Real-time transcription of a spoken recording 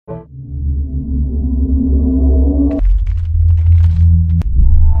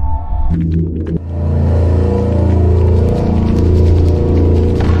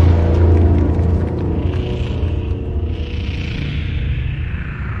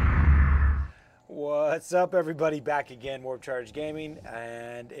What's up, everybody? Back again, Warp Charge Gaming,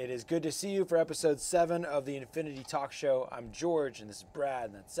 and it is good to see you for episode 7 of the Infinity Talk Show. I'm George, and this is Brad,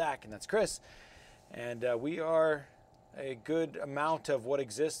 and that's Zach, and that's Chris, and we are a good amount of what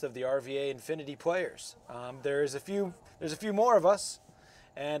exists of the RVA Infinity players. There's a few more of us,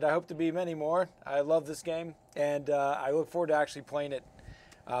 and I hope to be many more. I love this game, and I look forward to actually playing it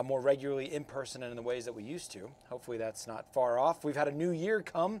more regularly in person and in the ways that we used to. Hopefully that's not far off. We've had a new year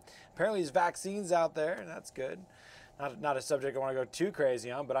come. Apparently there's vaccines out there, and that's good. Not a subject I want to go too crazy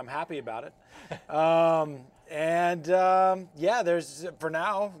on, but I'm happy about it. Yeah,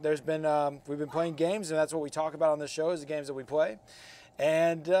 we've been playing games, and that's what we talk about on this show is the games that we play.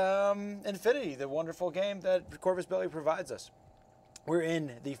 And Infinity, the wonderful game that Corvus Belli provides us. We're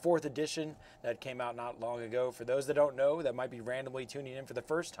in the 4th edition that came out not long ago. For those that don't know, that might be randomly tuning in for the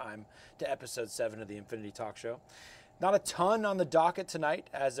first time to episode 7 of the Infinity Talk Show. Not a ton on the docket tonight,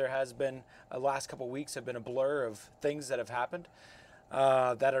 as there has been, the last couple weeks have been a blur of things that have happened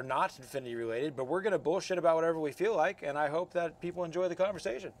that are not Infinity related, but we're going to bullshit about whatever we feel like, and I hope that people enjoy the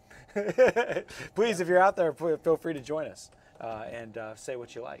conversation. Please, if you're out there, feel free to join us and say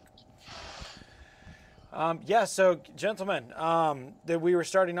what you like. So gentlemen, that we were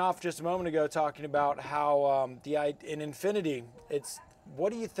starting off just a moment ago talking about how in Infinity,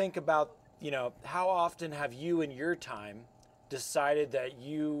 what do you think about, how often have you in your time decided that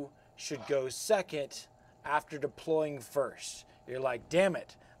you should go second after deploying first? You're like, damn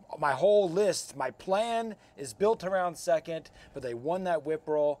it, my whole list, my plan is built around second, but they won that whip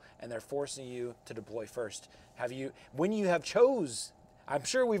roll and they're forcing you to deploy first. When you have chose, I'm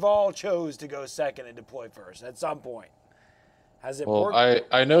sure we've all chose to go second and deploy first at some point. Has it worked?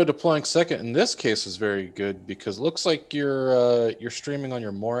 I know deploying second in this case is very good because it looks like you're streaming on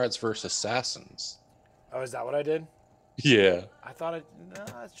your Morats versus Assassins. Oh, is that what I did? Yeah. I thought I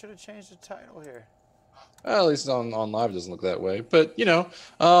should have changed the title here. Well, at least on live it doesn't look that way. But,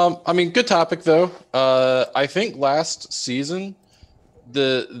 good topic though. I think last season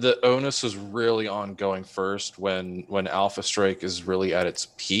the onus is really on going first when Alpha Strike is really at its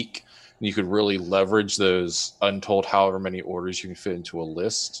peak. And you could really leverage those untold however many orders you can fit into a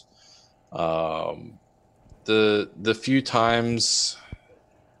list. The few times,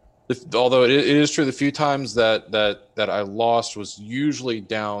 although it is true, the few times that I lost was usually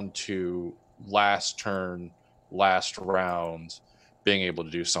down to last turn, last round, being able to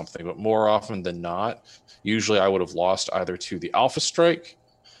do something. But more often than not, usually I would have lost either to the Alpha Strike,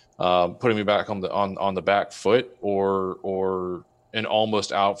 putting me back on the back foot, or an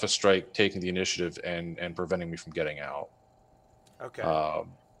almost Alpha Strike taking the initiative and preventing me from getting out. Okay.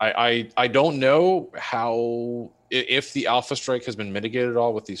 I don't know if the Alpha Strike has been mitigated at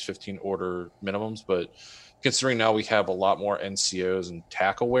all with these 15 order minimums, but considering now we have a lot more NCOs and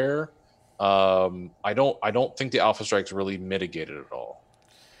TAC aware, I don't think the Alpha Strike's really mitigated at all.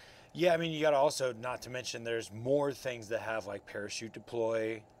 Yeah, I mean, you got to also, not to mention, there's more things that have like parachute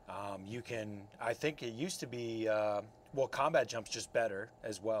deploy. I think it used to be, combat jump's just better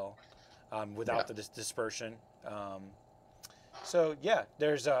as well, without the dispersion.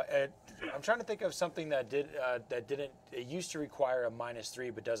 There's I'm trying to think of something that didn't, it used to require a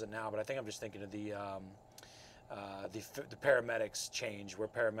 -3 but doesn't now, but I think I'm just thinking of the paramedics change where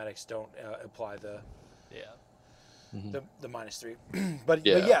paramedics don't apply the -3.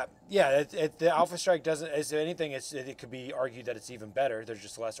 The Alpha Strike doesn't, as anything, it could be argued that it's even better. There's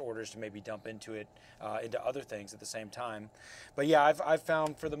just less orders to maybe dump into it, into other things at the same time. But yeah, I've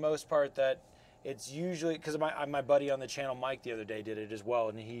found for the most part that it's usually, because my buddy on the channel, Mike, the other day did it as well,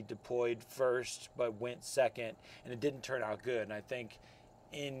 and he deployed first but went second, and it didn't turn out good. And I think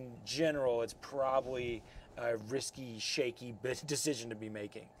in general, it's probably a risky, shaky decision to be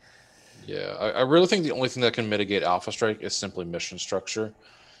making. Yeah, I really think the only thing that can mitigate Alpha Strike is simply mission structure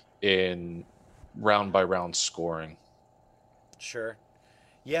in round by round scoring. Sure.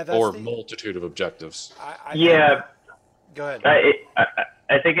 Yeah, or multitude of objectives. Go ahead.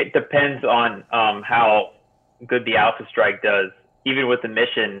 I think it depends on how good the Alpha Strike does. Even with the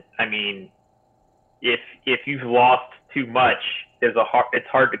mission, I mean, if you've lost too much, it's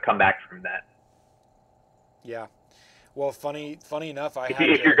hard to come back from that. Yeah. Well, funny enough,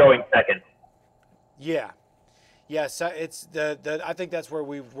 if you're going second. Yeah. Yeah, so it's I think that's where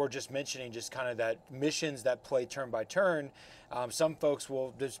we were just mentioning, just kind of that missions that play turn by turn. Some folks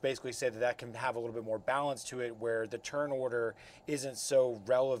will just basically say that can have a little bit more balance to it, where the turn order isn't so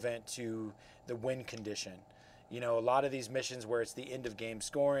relevant to the win condition. You know, a lot of these missions where it's the end of game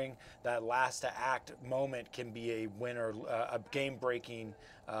scoring, that last to act moment can be a win or a game breaking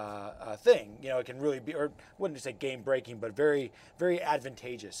thing. You know, it can really be, or I wouldn't say game breaking, but very, very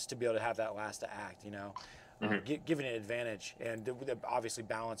advantageous to be able to have that last to act, you know. Giving an advantage, and obviously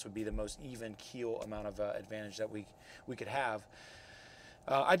balance would be the most even keel amount of advantage that we could have.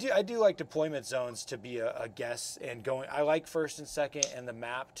 I do like deployment zones to be a guess and going. I like first and second and the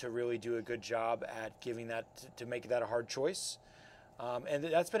map to really do a good job at giving that to make that a hard choice. And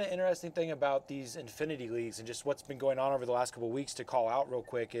that's been an interesting thing about these Infinity Leagues and just what's been going on over the last couple of weeks to call out real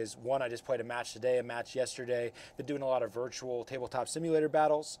quick is, one, I just played a match today, a match yesterday. Been doing a lot of virtual tabletop simulator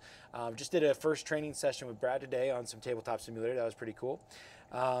battles. Just did a first training session with Brad today on some tabletop simulator. That was pretty cool.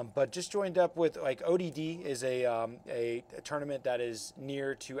 But just joined up with, like, ODD is a tournament that is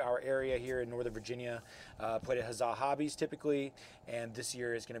near to our area here in Northern Virginia. Played at Huzzah Hobbies typically, and this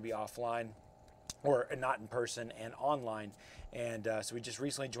year is going to be offline, or not in person, and online. And so we just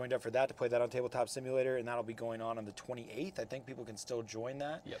recently joined up for that to play that on Tabletop Simulator, and that'll be going on the 28th. I think people can still join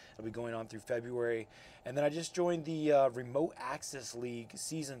that. Yep. It'll be going on through February. And then I just joined the Remote Access League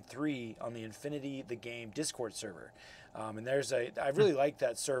Season 3 on the Infinity the Game Discord server. And I really like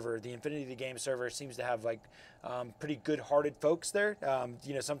that server. The Infinity the Game server seems to have like pretty good-hearted folks there.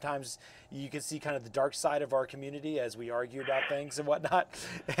 You know, sometimes you can see kind of the dark side of our community as we argue about things and whatnot.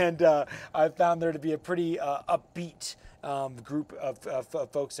 And I've found there to be a pretty upbeat group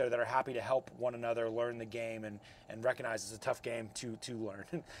of folks there that are happy to help one another learn the game and recognize it's a tough game to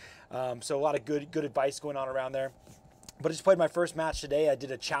learn. So a lot of good advice going on around there. But I just played my first match today. I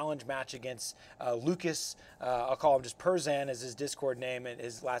did a challenge match against Lucas. I'll call him just Perzan as his Discord name, and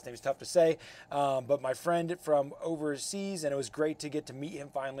his last name is tough to say. But my friend from overseas, and it was great to get to meet him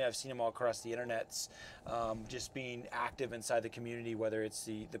finally. I've seen him all across the internets, just being active inside the community, whether it's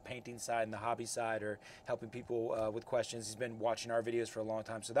the painting side and the hobby side or helping people with questions. He's been watching our videos for a long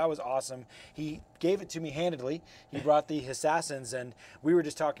time, so that was awesome. He gave it to me handedly. He brought the assassins, and we were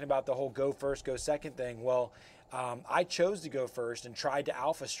just talking about the whole go first, go second thing. Well, I chose to go first and tried to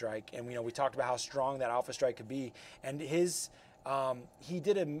alpha strike, and we talked about how strong that alpha strike could be. And he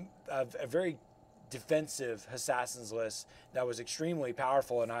did a very defensive assassins list that was extremely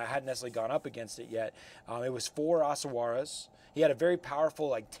powerful, and I hadn't necessarily gone up against it yet. It was 4 Asawaras. He had a very powerful,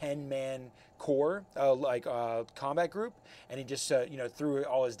 like, 10-man core, combat group, and he just threw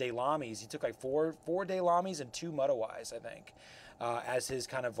all his Daylamis. He took like four Daylamis and 2 Mudawais, I think. As his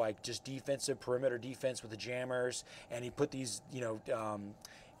kind of like just defensive perimeter defense with the jammers, and he put these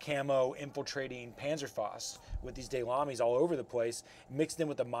camo infiltrating Panzerfaust with these Daylamis all over the place, mixed in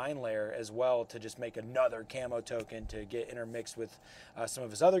with the mine layer as well to just make another camo token to get intermixed with some of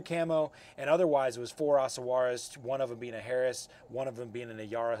his other camo. And otherwise it was 4 Asawaras, one of them being a Harris, one of them being an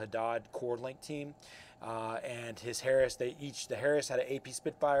Ayara Haddad core link team. And his Harris, the Harris had an AP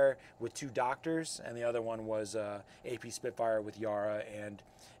Spitfire with 2 doctors, and the other one was AP Spitfire with Yara and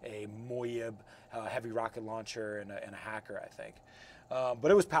a Moyib heavy rocket launcher and a hacker, I think.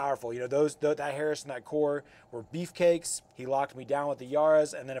 But it was powerful. That Harris and that core were beefcakes. He locked me down with the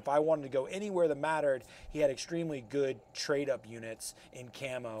Yaras, and then if I wanted to go anywhere that mattered, he had extremely good trade-up units in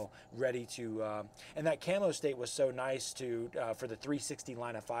camo ready to. And that camo state was so nice for the 360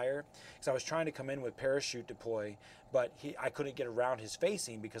 line of fire, because I was trying to come in with parachute deploy, but I couldn't get around his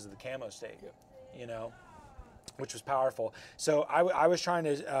facing because of the camo state. Which was powerful. So I was trying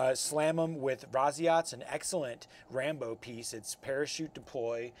to slam him with Raziat's an excellent Rambo piece. It's parachute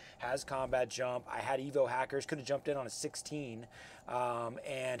deploy, has combat jump. I had Evo hackers, could have jumped in on a 16,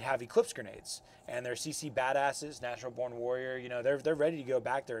 and have Eclipse grenades. And they're CC badasses, natural born warrior. They're ready to go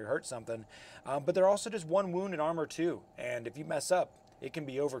back there and hurt something. But they're also just 1 wound in armor too. And if you mess up, it can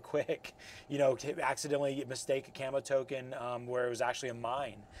be over quick. To accidentally mistake a camo token where it was actually a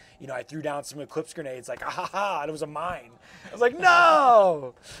mine. I threw down some Eclipse grenades like, and it was a mine. I was like,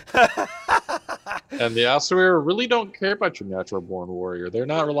 no! And the Asawir really don't care about your natural born warrior. They're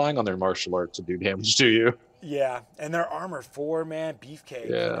not relying on their martial arts to do damage to you. Yeah, and their armor 4, man, beefcake.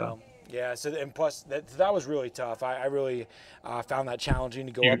 Yeah. Yeah, and plus, that was really tough. I really found that challenging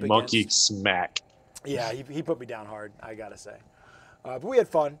to go up against. Monkey smack. Yeah, he put me down hard, I gotta say. But we had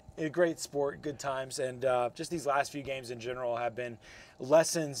fun, a great sport, good times, and just these last few games in general have been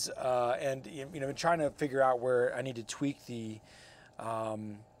lessons, and trying to figure out where I need to tweak the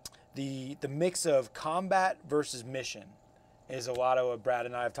mix of combat versus mission. is a lot of what Brad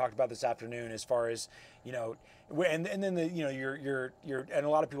and I have talked about this afternoon, as far as, and then your and a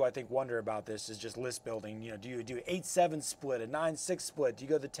lot of people I think wonder about this is just list building. Do you do 8-7 split, a 9-6 split? Do you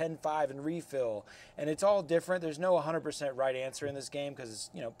go the 10-5 and refill? And it's all different. There's no 100% right answer in this game because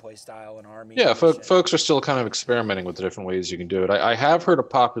it's play style and army. Yeah, folks are still kind of experimenting with the different ways you can do it. I have heard a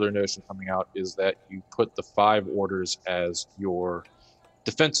popular notion coming out is that you put the 5 orders as your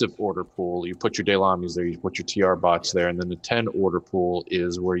defensive order pool. You put your Delamis there, you put your TR bots there, and then the 10 order pool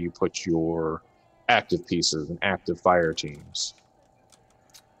is where you put your active pieces and active fire teams.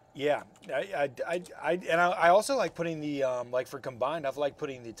 Yeah, I also like putting the like for combined. I've liked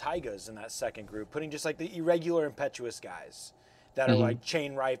putting the Taigas in that second group, putting just like the irregular impetuous guys that are like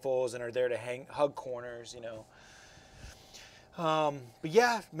chain rifles and are there to hug corners, But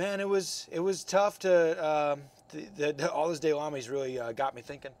yeah, man, it was tough to. All those Delamis really got me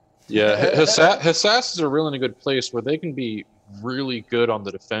thinking. Yeah, Assassins are really in a good place where they can be really good on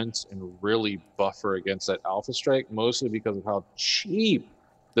the defense and really buffer against that Alpha Strike, mostly because of how cheap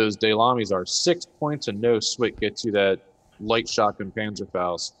those Delamis are. 6 points and no swit gets you that light shotgun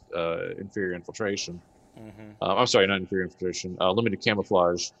Panzerfaust inferior infiltration. I'm sorry, not inferior infiltration, limited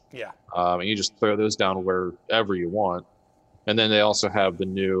camouflage. Yeah. And you just throw those down wherever you want. And then they also have the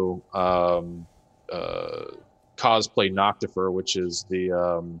new cosplay Noctifer, which is the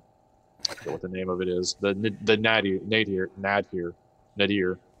I forget what the name of it is, the Nadir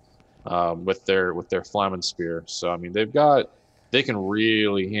with their Flamen Spear. So I mean they can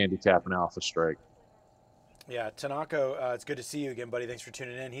really handicap an Alpha Strike. Yeah, Tanako, it's good to see you again, buddy. Thanks for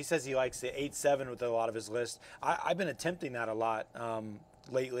tuning in. He says he likes the 8-7 with a lot of his lists. I've been attempting that a lot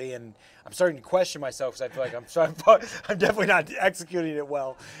lately, and I'm starting to question myself because I feel like I'm definitely not executing it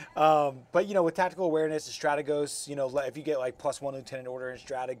well. But with tactical awareness and Strategos, if you get like +1 lieutenant order in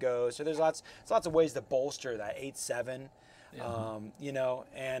Strategos, so there's lots of ways to bolster that 8-7. Yeah.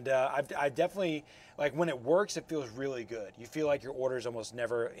 And I definitely, like, when it works, it feels really good. You feel like your orders almost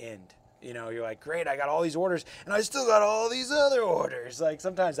never end. You're like, great, I got all these orders, and I still got all these other orders. Like,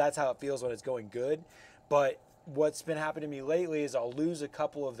 sometimes that's how it feels when it's going good. But what's been happening to me lately is I'll lose a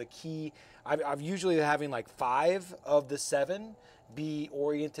couple of the key. I've usually having like 5 of the 7 be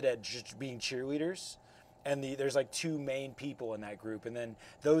oriented at just being cheerleaders. And there's like 2 main people in that group. And then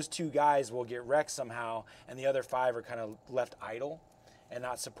those 2 guys will get wrecked somehow, and the other 5 are kind of left idle and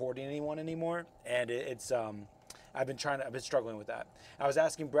not supporting anyone anymore. And it's I've been struggling with that. I was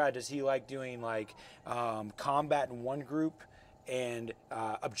asking Brad, does he like doing like combat in one group and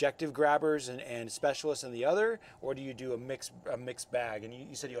objective grabbers and specialists in the other, or do you do a mixed bag? And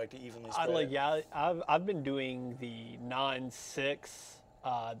you said you like to evenly spread. I've been doing the 9-6.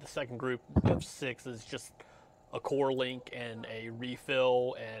 The second group of 6 is just a core link and a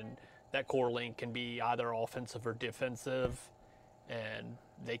refill, and that core link can be either offensive or defensive, and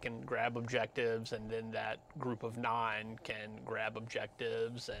they can grab objectives, and then that group of 9 can grab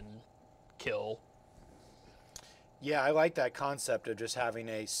objectives and kill. Yeah, I like that concept of just having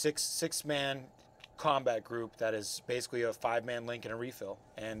a six-man combat group that is basically a 5-man link and a refill,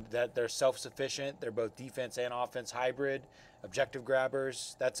 and that they're self-sufficient. They're both defense and offense hybrid, objective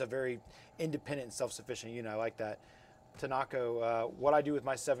grabbers. That's a very independent and self-sufficient unit. I like that. Tanako, what I do with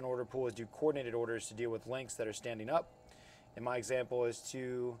my 7 order pool is do coordinated orders to deal with links that are standing up. And my example is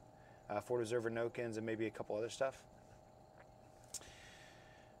 2 Fort Observer Nokins and maybe a couple other stuff.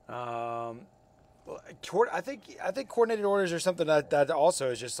 I think coordinated orders are something that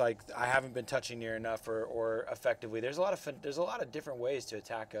also is just like I haven't been touching near enough or effectively. There's a lot of different ways to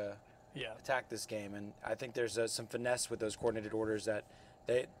attack this game, and I think there's some finesse with those coordinated orders that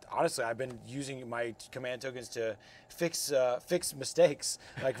honestly I've been using my command tokens to fix mistakes,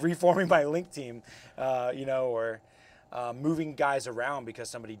 like reforming my link team, or moving guys around because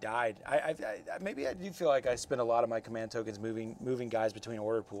somebody died. Maybe I do feel like I spend a lot of my command tokens moving guys between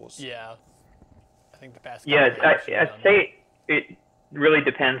order pools. Yeah. I think the past. Yeah, I'd say it really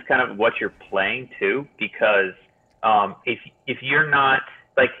depends kind of what you're playing too, because if you're not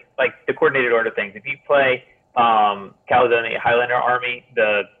like the coordinated order things, if you play Caledonia Highlander Army,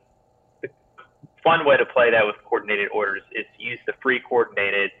 the fun way to play that with coordinated orders is to use the free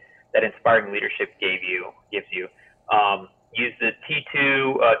coordinated that Inspiring Leadership gives you. Use the T2,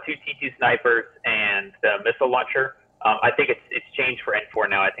 2 T2 snipers and the missile launcher. I think it's changed for N4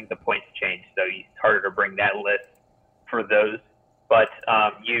 now. I think the points changed, so it's harder to bring that list for those. But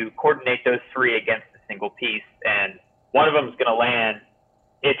you coordinate those 3 against a single piece, and one of them is going to land.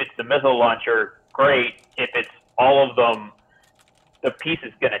 If it's the missile launcher, great. If it's all of them, the piece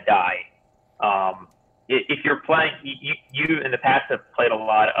is going to die. If you're playing, you in the past have played a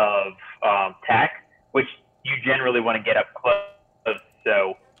lot of TAC, which you generally want to get up close,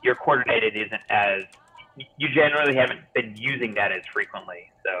 so your coordinated isn't as, you generally haven't been using that as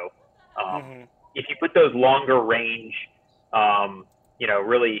frequently. So if you put those longer range,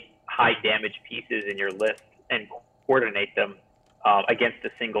 really high damage pieces in your list and coordinate them against a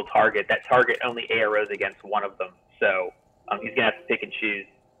single target, that target only AROs against one of them. So he's going to have to pick and choose.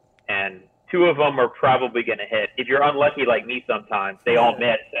 And two of them are probably going to hit. If you're unlucky like me sometimes, they all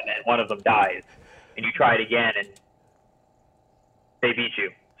miss, and then one of them dies. And you try it again, and they beat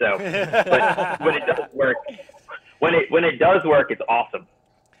you. So but when it does work, when it does work, it's awesome.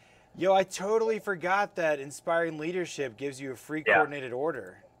 Yo, I totally forgot that Inspiring Leadership gives you a free coordinated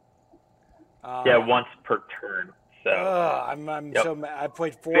order. Once per turn. So I'm so mad. I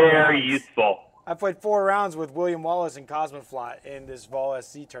played 4 very rounds. useful. I played 4 rounds with William Wallace and Cosmoflot in this Vol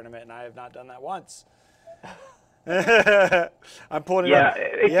SC tournament, and I have not done that once. I'm pulling it up.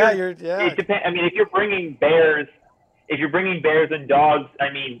 It depends. I mean, if you're bringing bears and dogs,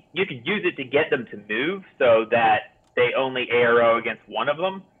 I mean, you could use it to get them to move so that they only ARO against one of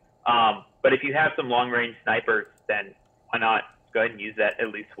them. But if you have some long-range snipers, then why not go ahead and use that at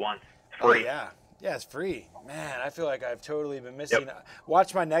least once? It's free. Oh, yeah, it's free. Man, I feel like I've totally been missing.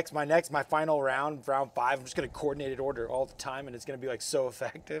 Watch my final round 5. I'm just gonna coordinated order all the time, and it's gonna be like so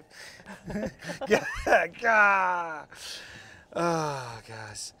effective. Oh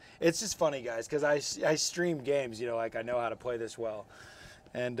gosh, it's just funny, guys, because I stream games. Like I know how to play this well.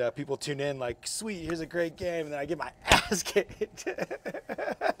 And people tune in like, sweet, here's a great game, and then I get my ass kicked.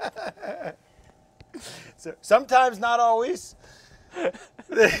 So sometimes, not always.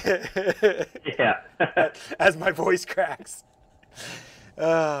 As my voice cracks.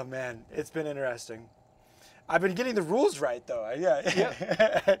 Oh man, it's been interesting. I've been getting the rules right though.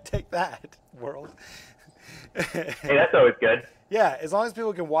 Take that, world. Hey, that's always good. Yeah, as long as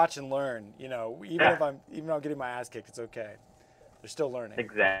people can watch and learn, even if I'm getting my ass kicked, it's okay. They're still learning.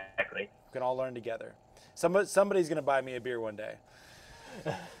 Exactly. We can all learn together. Somebody's gonna buy me a beer one day.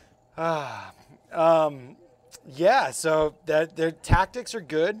 So their tactics are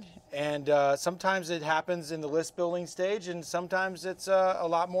good, and sometimes it happens in the list building stage, and sometimes it's a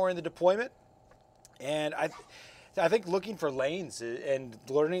lot more in the deployment. And I think looking for lanes and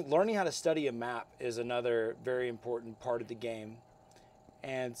learning how to study a map is another very important part of the game.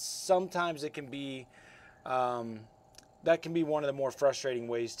 And sometimes it can be that can be one of the more frustrating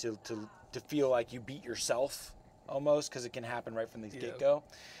ways to feel like you beat yourself almost, because it can happen right from the get-go.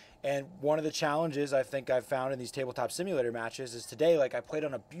 And one of the challenges I think I've found in these tabletop simulator matches is today, like I played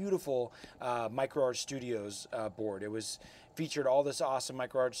on a beautiful MicroArt Studios board. It was featured all this awesome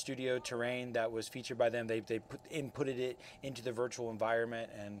MicroArt Studio terrain that was featured by them. They inputted it into the virtual environment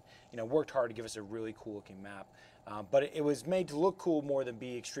and worked hard to give us a really cool looking map. But it was made to look cool more than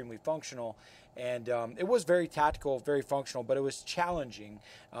be extremely functional. And it was very tactical, very functional, but it was challenging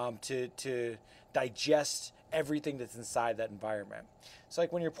to digest everything that's inside that environment. It's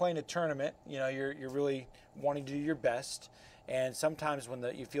like when you're playing a tournament, you're really wanting to do your best, and sometimes when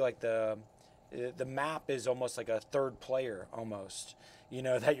you feel like the map is almost like a third player almost,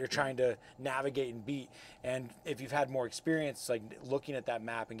 that you're trying to navigate and beat. And if you've had more experience like looking at that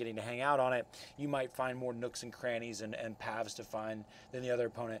map and getting to hang out on it, you might find more nooks and crannies and paths to find than the other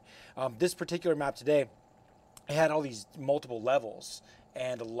opponent. This particular map today, it had all these multiple levels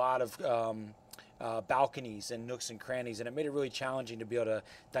and a lot of balconies and nooks and crannies, and it made it really challenging to be able to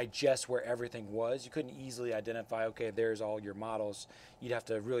digest where everything was. You couldn't easily identify, okay, there's all your models. You'd have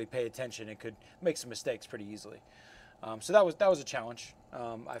to really pay attention and could make some mistakes pretty easily. So that was a challenge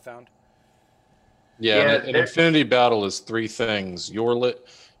I found. An Infinity Battle is 3 things: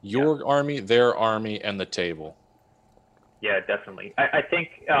 your army, their army, and the table. Yeah, definitely. I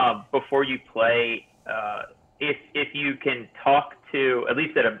think before you play, if you can talk to, at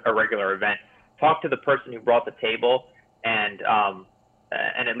least at a regular event, talk to the person who brought the table and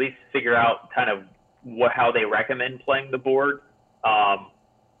at least figure out kind of how they recommend playing the board.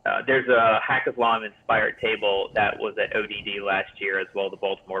 There's a Hackaslam inspired table that was at ODD last year as well, the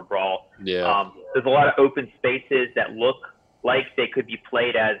Baltimore Brawl. Yeah. There's a lot of open spaces that look like they could be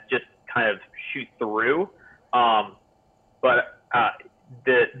played as just kind of shoot through. But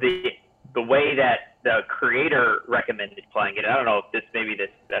the way that the creator recommended playing it, I don't know if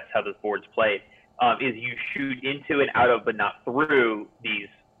that's how this board's played, is you shoot into and out of but not through these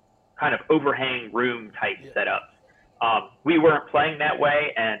kind of overhang room type setups. We weren't playing that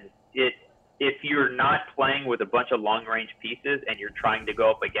way, and if you're not playing with a bunch of long range pieces and you're trying to go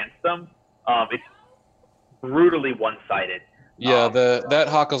up against them, it's brutally one-sided. Yeah, that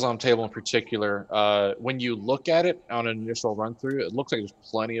Hakazam table in particular, when you look at it on an initial run through, it looks like there's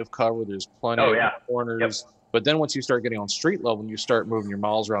plenty of cover. There's plenty of corners. Yep. But then once you start getting on street level and you start moving your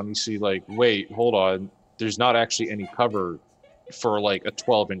models around, you see like, wait, hold on. There's not actually any cover for like a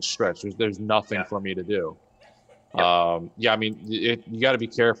 12-inch stretch. There's nothing for me to do. Yep. Yeah, I mean, you got to be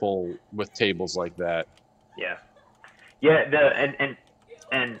careful with tables like that. Yeah. Yeah.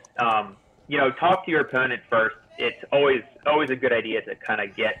 You know, talk to your opponent first. It's always a good idea to kind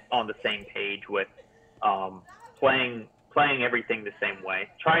of get on the same page with playing everything the same way.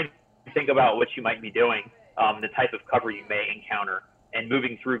 Try and think about what you might be doing, the type of cover you may encounter, and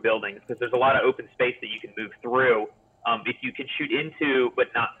moving through buildings, because there's a lot of open space that you can move through. If you can shoot into but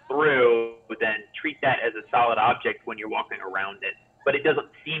not through, then treat that as a solid object when you're walking around it. But it doesn't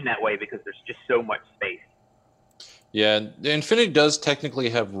seem that way because there's just so much space. Yeah, Infinity does technically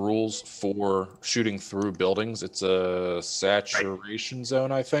have rules for shooting through buildings. It's a saturation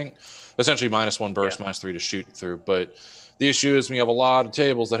zone, I think. Essentially -1 burst, -3 to shoot through. But the issue is when you have a lot of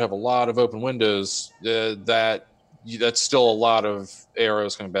tables that have a lot of open windows, that's still a lot of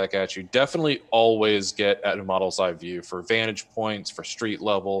arrows coming back at you. Definitely always get at a model's eye view for vantage points, for street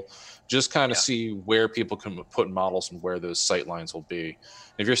level. Just kind of see where people can put models and where those sight lines will be.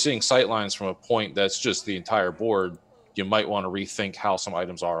 If you're seeing sight lines from a point that's just the entire board, you might want to rethink how some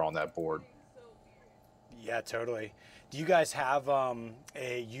items are on that board. Yeah, totally. Do you guys have a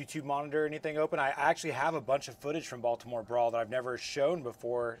YouTube monitor or anything open? I actually have a bunch of footage from Baltimore Brawl that I've never shown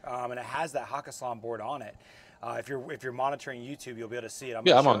before, and it has that Hakaslam board on it. If you're monitoring YouTube, you'll be able to see it.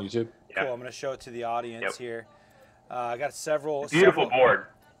 I'm on YouTube. Cool. I'm going to show it to the audience here. I got several. Beautiful board.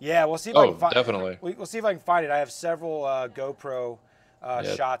 Yeah, we'll see if I can find. Definitely. We'll see if I can find it. I have several GoPro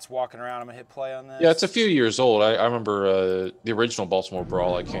shots walking around. I'm gonna hit play on this. Yeah, it's a few years old. I remember the original Baltimore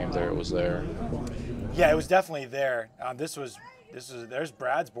Brawl. I came there. It was there. Yeah, it was definitely there. There's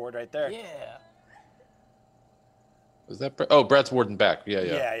Brad's board right there. Yeah. Was that? Brad's board in back.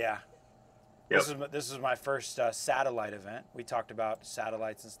 Yeah. Yep. This is my first satellite event. We talked about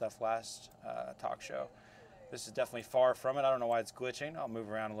satellites and stuff last talk show. This is definitely far from it. I don't know why it's glitching. I'll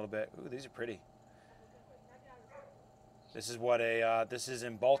move around a little bit. Ooh, these are pretty. This is what this is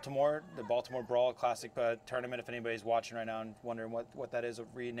in Baltimore, the Baltimore Brawl Classic tournament. If anybody's watching right now and wondering what that is, I'll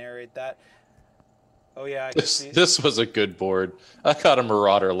re-narrate that. Oh yeah, I can see it. This was a good board. I caught a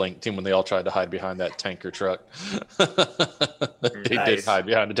Marauder Link team when they all tried to hide behind that tanker truck. They did hide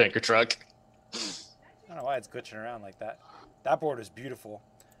behind the tanker truck. I don't know why it's glitching around like that. That board is beautiful.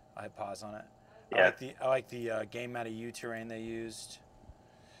 I hit pause on it. Yeah. I like the Game Meta U terrain they used.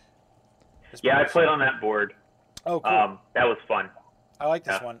 I played on that board. Oh, cool. That was fun. I like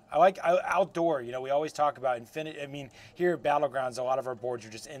this one. I like outdoor. You know, we always talk about infinite. I mean, here at Battlegrounds, a lot of our boards are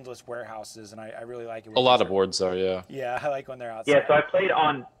just endless warehouses, and I really like it. A lot of boards are, yeah. Yeah, I like when they're outside. Yeah, so I played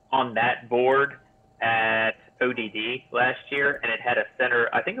on that board at ODD last year, and it had a center.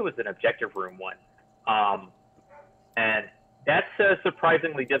 I think it was an objective room one, and that's a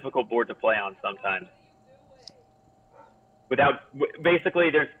surprisingly difficult board to play on sometimes. Basically,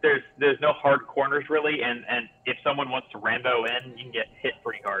 there's no hard corners really, and if someone wants to Rambo in, you can get hit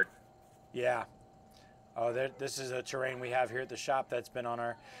pretty hard. Yeah. Oh, this is a terrain we have here at the shop that's been on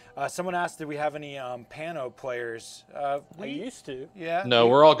our. Someone asked, did we have any Pano players? We used to. Yeah. No,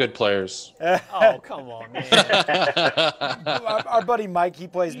 we're all good players. Oh, come on, man. Our buddy Mike, he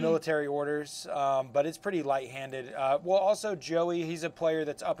plays military orders, but it's pretty light-handed. Well, also Joey, he's a player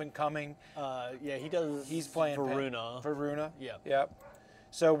that's up and coming. Yeah, he does. He's playing Varuna. Varuna. Yeah. Yep.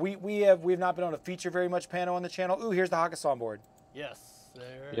 So we've not been able to feature very much Pano on the channel. Ooh, here's the Hakaslam board. Yes.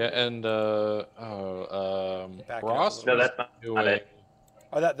 There. Yeah, and Ross. No, that's not it.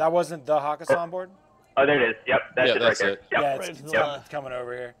 Oh, that wasn't the Hakaslam board. Oh, there it is. Yep, that's it right there. It. Yep. Yeah, it's coming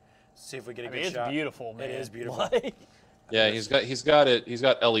over here. See if we get a good shot. It's beautiful, man. It is beautiful. Yeah, he's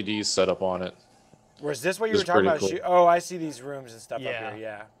got LEDs set up on it. Was this what you were talking about? Cool. Oh, I see these rooms and stuff up here.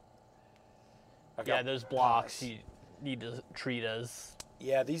 Yeah. Okay. Yeah, those blocks you need to treat as.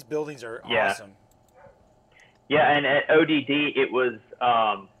 Yeah, these buildings are awesome. Yeah, and at ODD it was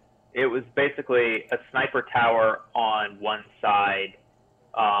basically a sniper tower on one side.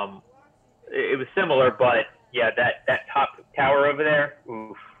 It was similar, but yeah, that top tower over there,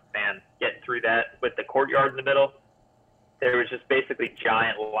 oof, man, getting through that with the courtyard in the middle, there was just basically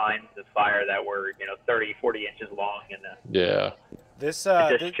giant lines of fire that were 30, 40 inches long, and this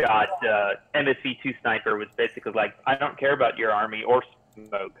shot MSV2 sniper was basically like, I don't care about your army or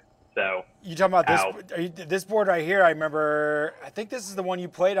smoke. So you talking about this board right here? I remember. I think this is the one you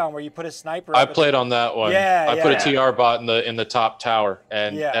played on where you put a sniper. I played on that one. Yeah, I put a TR bot in the top tower,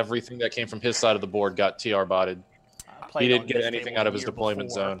 and everything that came from his side of the board got TR botted. played He didn't on get this anything table out the of his year deployment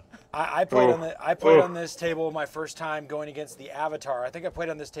before. zone. I played on this table my first time going against the Avatar. I think I played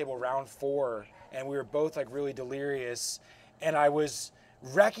on this table round 4, and we were both like really delirious, and I was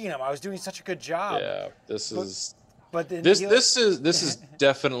wrecking him. I was doing such a good job. Yeah, this then is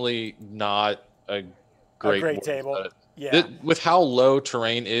definitely not a great great table. Yeah. With how low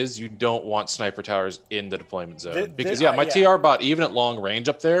terrain is, you don't want sniper towers in the deployment zone because my yeah. TR bot, even at long range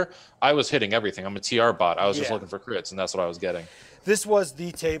up there, I was hitting everything. I'm a TR bot. I was just looking for crits, and that's what I was getting. This was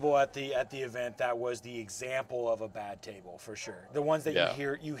the table at the event that was the example of a bad table for sure. The ones that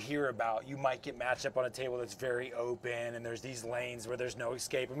you hear about, you might get matched up on a table that's very open and there's these lanes where there's no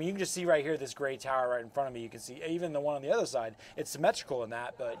escape. I mean, you can just see right here this gray tower right in front of me. You can see even the one on the other side. It's symmetrical in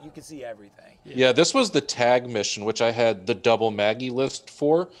that, but you can see everything. Yeah, this was the tag mission, which I had the double Maggie list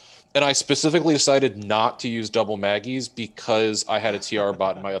for. And I specifically decided not to use double Maggies because I had a TR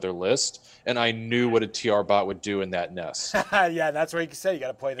bot in my other list, and I knew what a TR bot would do in that nest. Yeah, that's what you said. You got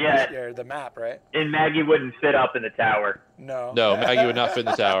to play the map, right? And Maggie wouldn't fit up in the tower. No, Maggie would not fit in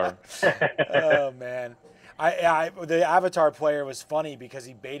the tower. Oh man, the Avatar player was funny because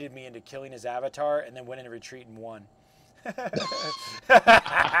he baited me into killing his Avatar and then went into retreat and won.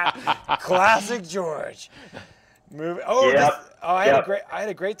 Classic George. I had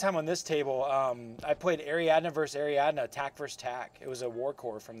a great time on this table. I played Ariadna versus Ariadna, tack versus tack. It was a war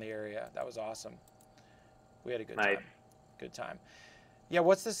core from the area. That was awesome. We had a good time. Good time. Yeah,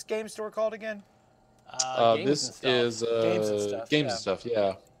 what's this game store called again? This is Games and Stuff.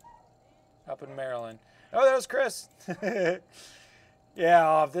 Yeah. Up in Maryland. Oh, that was Chris.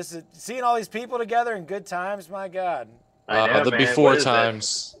 Yeah, this is seeing all these people together and good times. My God. I know, the man. before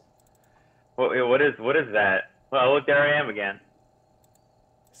times. What is that? Well, look, there I am again.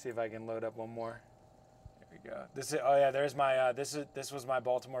 See if I can load up one more. There we go. There's my this was my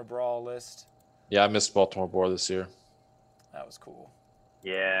Baltimore Brawl list. Yeah, I missed Baltimore Brawl this year. That was cool.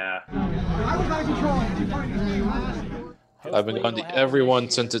 Yeah. I've been going to everyone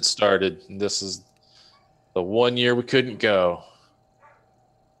since it started. And this is the 1 year we couldn't go.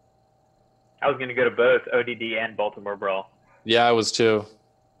 I was going to go to both ODD and Baltimore Brawl. Yeah, I was too.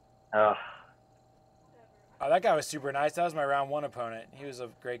 Oh, that guy was super nice. That was my round 1 opponent. He was a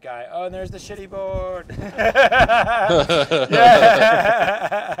great guy. Oh, and there's the shitty board.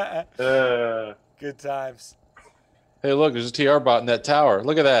 Yeah. Good times. Hey, look, there's a TR bot in that tower.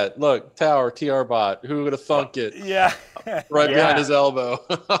 Look at that. Look, tower, TR bot. Who would have thunk it? Yeah. Behind his elbow.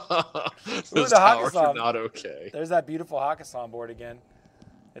 Those towers are not okay. There's that beautiful Hakkasan board again.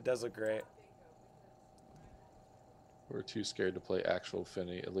 It does look great. We're too scared to play actual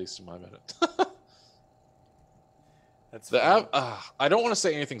Finny, at least in my minute. I don't want to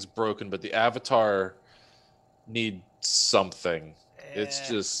say anything's broken, but the Avatar needs something. It's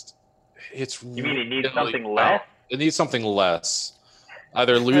just, You mean it needs something less? It needs something less.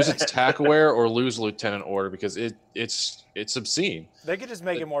 Either lose its tack aware or lose Lieutenant Order because it's obscene. They could just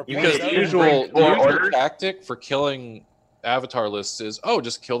make it more. Because the usual tactic for killing Avatar lists is,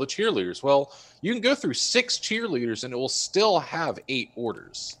 just kill the cheerleaders. Well, you can go through 6 cheerleaders and it will still have 8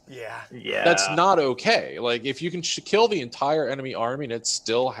 orders. Yeah. That's not okay. Like, if you can kill the entire enemy army and it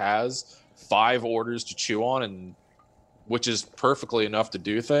still has 5 orders to chew on, and which is perfectly enough to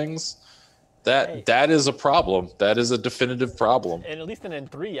do things, that is a problem. That is a definitive problem. And at least in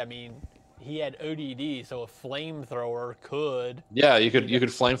N3, I mean, he had ODD, so a flamethrower could. Yeah, you could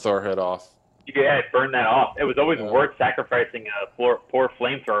flamethrower head off. You could burn that off. It was always worth sacrificing a poor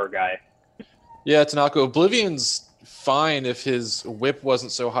flamethrower guy. Yeah, Tanaka, Oblivion's fine if his whip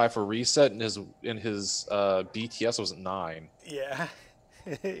wasn't so high for reset and his BTS wasn't 9. Yeah.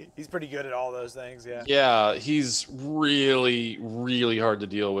 He's pretty good at all those things, yeah. Yeah, he's really, really hard to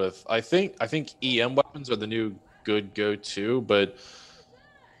deal with. I think EM weapons are the new good go-to, but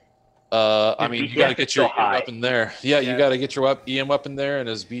I mean, you got to get your weapon there. Yeah, you got to get your EM weapon there, and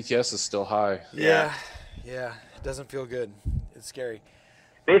his BTS is still high. Yeah, it doesn't feel good. It's scary.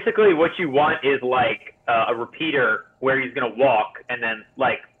 Basically, what you want is like a repeater where he's going to walk, and then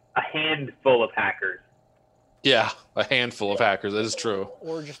like a handful of hackers. Yeah, a handful of hackers. That is true.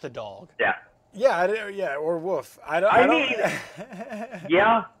 Or just a dog. Yeah. Yeah, or Wolf. I mean,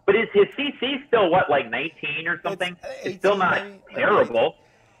 yeah, but his CC still like 19 or something? It's still not terrible.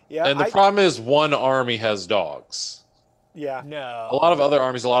 Yeah. And the problem is one army has dogs. Yeah. No. A lot of other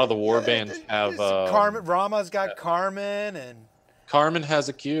armies, a lot of the war bands have. Carmen. Rama's got Carmen, and Carmen has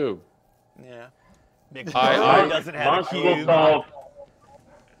a cube. Yeah. McDonald doesn't have a cube.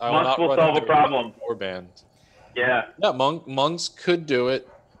 Monks will solve a problem. War band. Yeah. Yeah, monks could do it.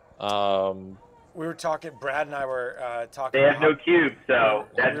 We were talking. Brad and I were talking. They have no cubes, so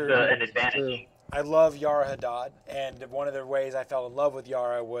that's an advantage. I love Yara Haddad, and one of the ways I fell in love with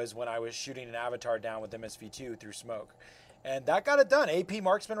Yara was when I was shooting an avatar down with MSV2 through smoke. And that got it done. AP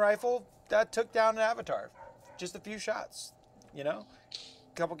marksman rifle, that took down an avatar. Just a few shots, you know?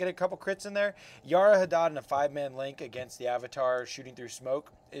 Get a couple crits in there. Yara Haddad in a 5-man link against the avatar shooting through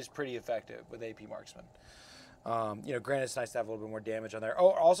smoke is pretty effective with AP marksman. You know, granted, it's nice to have a little bit more damage on there.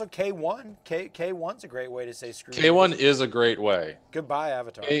 Oh, also K1. K1's a great way to say screw. K1 is a great way. Goodbye,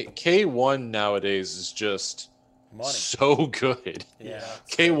 avatar. K1 nowadays is just Money. so good. Yeah.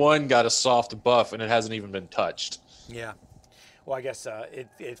 K1 got a soft buff, and it hasn't even been touched. Yeah. Well, I guess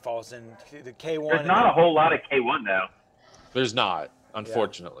it falls in the K1. There's not a whole lot of K1 though. There's not,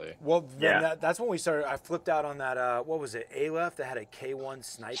 unfortunately. Yeah. Well, that's when we started. I flipped out on that. What was it? Aleph that had a K1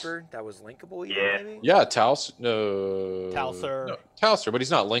 sniper that was linkable. Even, maybe? Yeah, Towser. No, Towser, but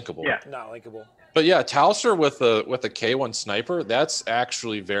he's not linkable. Yeah, not linkable. But yeah, Towser with a K1 sniper, that's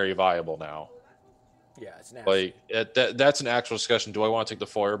actually very viable now. Yeah, it's nasty. Like that's an actual discussion. Do I want to take the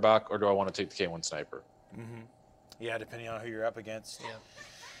Feuerback or do I want to take the K1 sniper? Mm-hmm. Yeah, depending on who you're up against.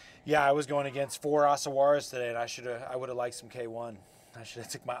 Yeah, I was going against 4 Asawaras today, and I would have liked some K1. I should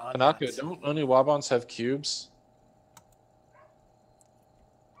have took my on. Not good. Don't only Wabons have cubes?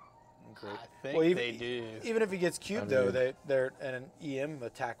 Great. I think they do. Even if he gets cubed, though, they're an EM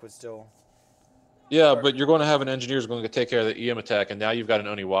attack would still. Yeah, but you're going to have an engineer who's going to take care of the EM attack, and now you've got an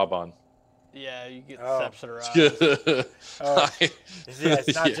Oni Wabon. Yeah, you get Sephiroth. Yeah,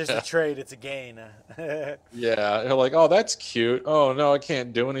 it's not just a trade; it's a gain. Yeah, they're like, oh, that's cute. Oh no, I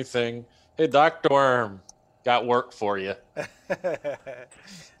can't do anything. Hey, Dr. Worm, got work for you.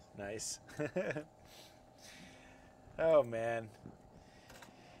 Nice. Oh man.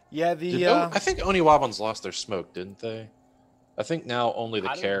 Yeah, I think Oni Wabons lost their smoke, didn't they? I think now only the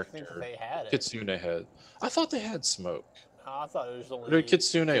character. Think they had it. Kitsune had. I thought they had smoke. I thought it was only. Or did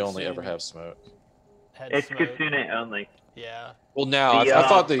Kitsune only ever have smoke? It's smoke. Kitsune only. Yeah. Well, now I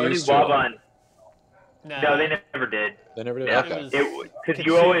thought they used to. Wabon, no, they never did. They never did. Yeah, okay. Because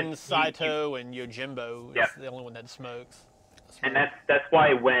you always Saito and Yojimbo is the only one that smokes. And that's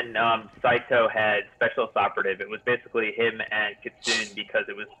why when Saito had specialist operative, it was basically him and Kitsune because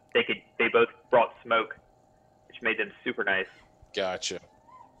they both brought smoke, which made them super nice. Gotcha.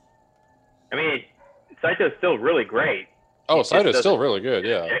 I mean, Saito's still really great. Oh, Saito's still really good,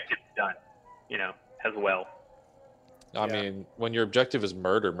 yeah. Objectives done, as well. I mean, when your objective is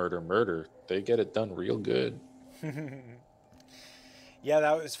murder, they get it done real good. Yeah,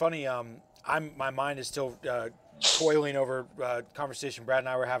 that was funny. My mind is still toiling over conversation Brad and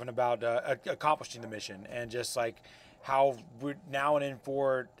I were having about accomplishing the mission and just like how we're now in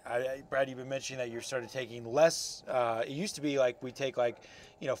N4. Brad, you've been mentioning that you started taking less. It used to be like we take 5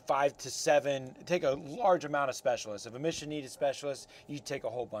 to 7, take a large amount of specialists. If a mission needed specialists, you take a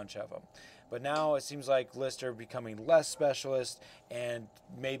whole bunch of them. But now it seems like lists are becoming less specialist, and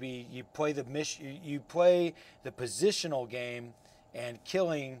maybe you play the positional game and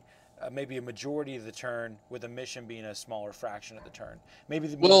killing maybe a majority of the turn, with a mission being a smaller fraction of the turn.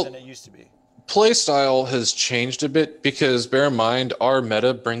 Maybe more than it used to be. Playstyle has changed a bit because, bear in mind, our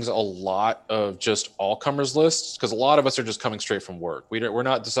meta brings a lot of just all-comers lists because a lot of us are just coming straight from work. We're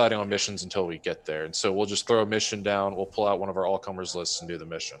not deciding on missions until we get there. And so we'll just throw a mission down, we'll pull out one of our all-comers lists and do the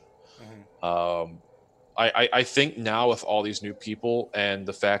mission. Mm-hmm. I think now with all these new people and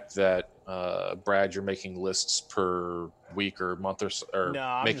the fact that, Brad, you're making lists per week or month or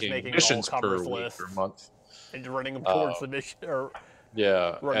making missions per week or month. And running them towards the mission.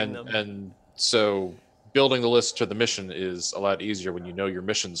 And so building the list to the mission is a lot easier when you know your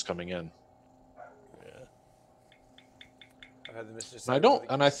mission's coming in.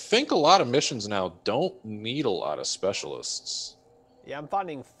 I think a lot of missions now don't need a lot of specialists. Yeah, I'm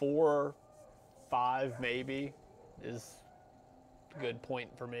finding 4, 5 maybe is a good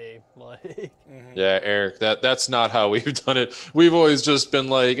point for me. Yeah, Eric, that's not how we've done it. We've always just been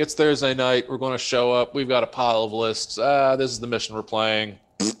like, it's Thursday night, we're going to show up, we've got a pile of lists. This is the mission we're playing.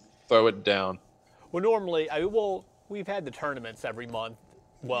 Throw it down. Well, normally, we've had the tournaments every month.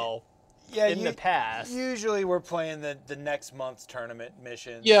 Well, in the past. Usually we're playing the next month's tournament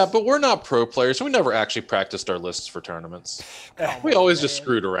missions. Yeah, but we're not pro players, so we never actually practiced our lists for tournaments. We always just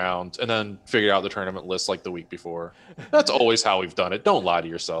screwed around and then figured out the tournament list like the week before. That's always how we've done it. Don't lie to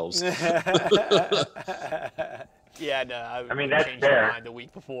yourselves. Yeah, no, I mean, that's fair. My mind the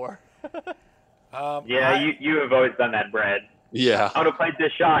week before. You have always done that, Brad. Yeah. Auto played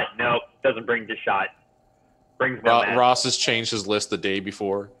this shot. Nope, doesn't bring this shot. Brings no match. Ross has changed his list the day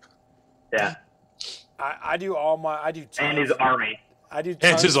before. Yeah. I do tons. And his army. I do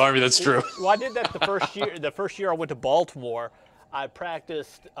tons. And his army, that's true. Well, I did that the first year. The first year I went to Baltimore, I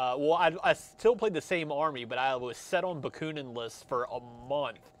practiced. Well, I still played the same army, but I was set on Bakunin lists for a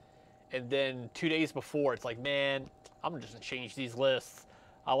month, and then 2 days before, it's like, man, I'm just gonna change these lists.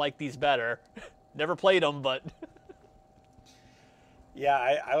 I like these better. Never played them, but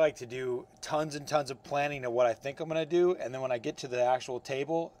Yeah, I like to do tons and tons of planning of what I think I'm going to do, and then when I get to the actual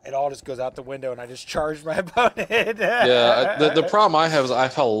table, it all just goes out the window, and I just charge my opponent. Yeah, the problem I have is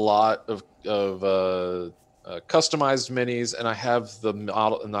I've had a lot of customized minis, and I have the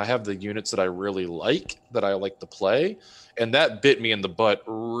model, and I have the units that I really like, that I like to play, and that bit me in the butt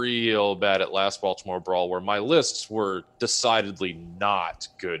real bad at last Baltimore Brawl, where my lists were decidedly not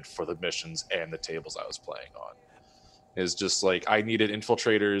good for the missions and the tables I was playing on. Is just like, I needed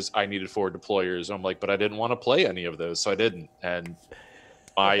infiltrators, I needed forward deployers. I'm like, but I didn't want to play any of those, so I didn't. And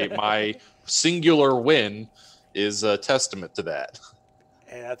my singular win is a testament to that.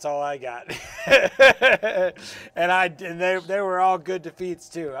 And that's all I got. and they were all good defeats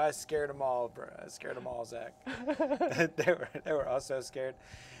too. I scared them all, bro. I scared them all, Zach. they were all so scared.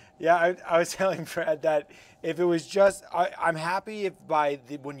 Yeah, I was telling Brad that if it was just, I'm happy if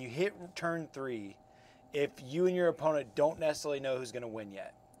when you hit turn 3, if you and your opponent don't necessarily know who's going to win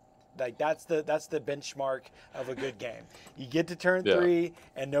yet. Like that's the benchmark of a good game. You get to turn 3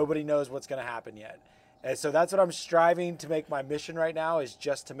 and nobody knows what's going to happen yet. And so that's what I'm striving to make my mission right now, is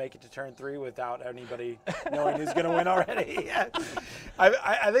just to make it to turn 3 without anybody knowing who's going to win already.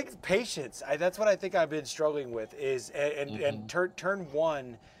 I think patience. That's what I think I've been struggling with and turn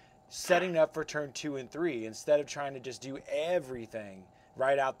 1, setting up for turn 2 and 3 instead of trying to just do everything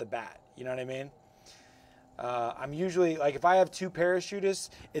right out the bat. You know what I mean? I'm usually, like, if I have 2 parachutists,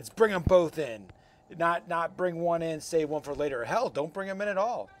 it's bring them both in. Not bring one in, save one for later. Hell, don't bring them in at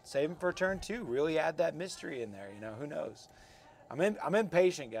all. Save them for turn 2. Really add that mystery in there. You know, who knows? I'm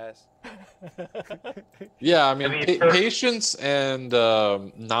impatient, guys. Yeah, I mean patience and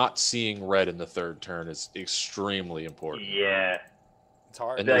not seeing red in the 3rd turn is extremely important. Yeah. It's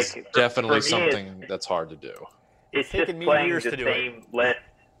hard. And it's definitely something that's hard to do. It's just playing the same list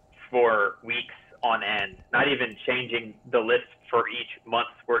for weeks on end, not even changing the list for each month's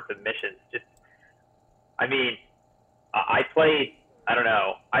worth of missions. Just, I mean, I played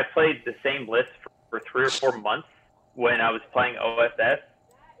the same list for 3 or 4 months when I was playing OSS.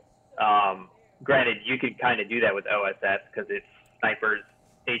 Granted, you could kind of do that with OSS because it's snipers,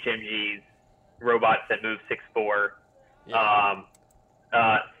 HMGs, robots that move 6'4", Yeah.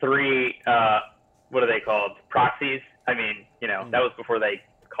 3, what are they called? Proxies. I mean, that was before they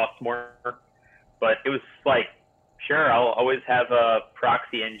cost more. But it was like, sure, I'll always have a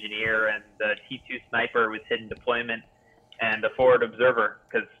proxy engineer and the T2 sniper with hidden deployment and the forward observer.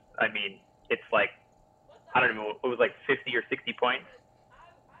 Because, I mean, it's like, I don't know, it was like 50 or 60 points.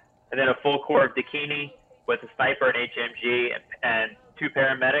 And then a full core of Dakini with a sniper and HMG and 2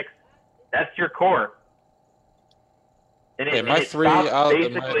 paramedics. That's your core. And my 3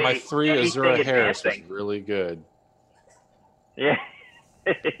 Azura Harris was really good. Yeah.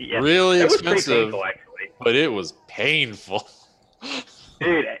 Yeah. Really it expensive, painful, actually. But it was painful.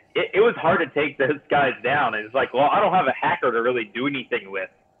 Dude, it was hard to take those guys down. It's like, well, I don't have a hacker to really do anything with.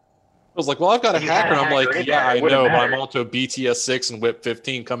 I was like, well, I've got a hacker. And I'm like, yeah, I know, but I'm also BTS 6 and Whip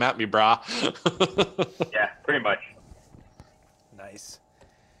 15. Come at me, brah. Yeah, pretty much. Nice.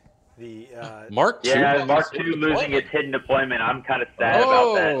 The Mark II. Yeah, Mark II losing its hidden deployment. I'm kind of sad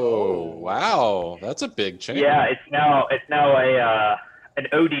about that. Oh, wow, that's a big change. Yeah, it's now an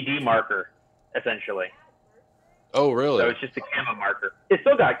ODD marker, essentially. Oh, really? So it's just a gamma marker. It's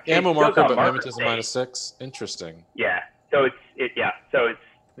still got gamma marker, but marker mimetism -6. Interesting. Yeah. So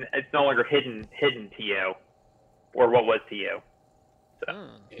it's no longer hidden TO, or what was TO. So.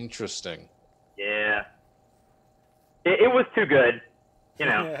 Interesting. Yeah. It was too good, It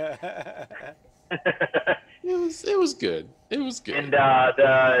was good. It was good. And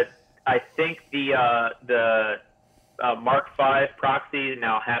I think the Mark V proxy is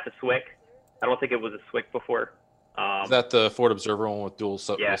now half a SWIC. I don't think it was a SWIC before. Is that the forward observer one with dual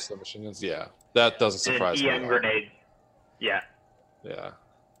submachine guns? Yeah, that doesn't surprise me. EM grenades. Yeah. Yeah.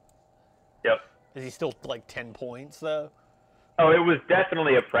 Yep. Is he still like 10 points though? Oh, it was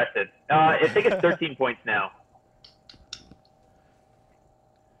definitely oppressive. I think it's 13 points now.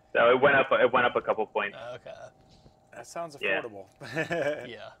 So it went up a couple points. Okay. that sounds affordable.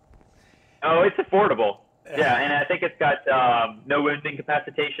 Yeah. Oh, it's affordable. Yeah, and I think it's got no wound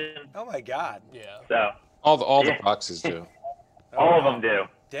incapacitation. Oh my God. Yeah. So All the proxies do. all of them do.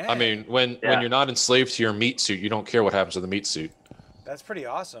 Damn. I mean, when you're not enslaved to your meat suit, you don't care what happens to the meat suit. That's pretty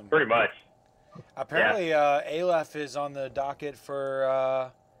awesome. Pretty much. Apparently, Aleph is on the docket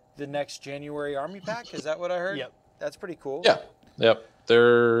for the next January Army Pack. Is that what I heard? Yep. That's pretty cool. Yeah. Yep.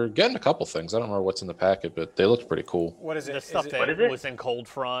 They're getting a couple things. I don't remember what's in the packet, but they looked pretty cool. What is it? The stuff Is it- that What is it? was in Cold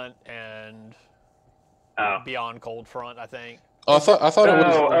Front and Beyond Cold Front, I think. Oh, I thought it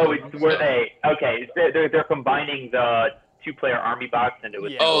was. It's where they they're combining the 2-player army box into a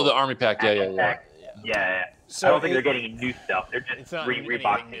Yeah. Oh, the army pack. Yeah. pack. Yeah. So I don't think it- they're getting any new stuff. They're It's just not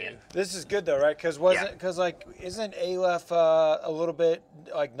reboxing anything it. new. This is good though, right? Because isn't Aleph a little bit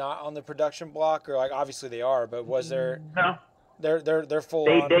like not on the production block, or like obviously they are, but was there? No, They're full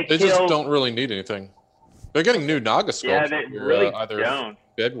they on. They just killed- don't really need anything. They're getting new Naga sculpts. Yeah, they for, really either don't.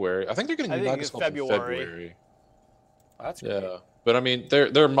 February. I think they're getting I new think Naga it's sculpts in February. February. That's great. Yeah, but I mean,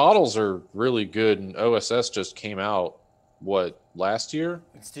 their models are really good, and OSS just came out last year?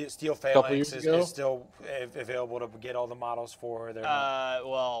 Steel Couple Phalanx years ago? is still available to get all the models for their.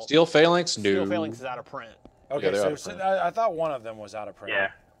 Well, Steel Phalanx, new. Steel Phalanx is out of print. okay, yeah, they're out so, of print. I thought one of them was out of print. Yeah.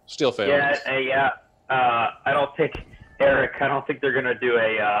 Steel Phalanx. I don't think Eric. I don't think they're gonna do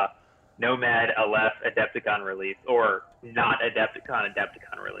a Nomad Aleph Adepticon release or not Adepticon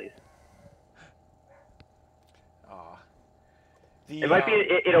release. Aw. It might be.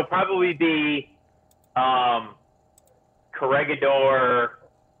 It'll probably be Corregidor.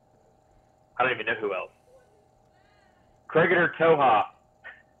 I don't even know who else. Corregidor Toha.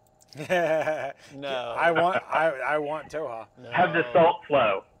 No. I want Toha. No. Have the salt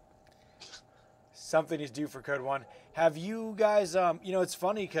flow. Something is due for Code One. Have you guys? It's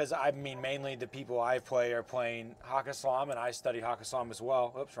funny because I mean, mainly the people I play are playing Hakaslam, and I study Hakaslam as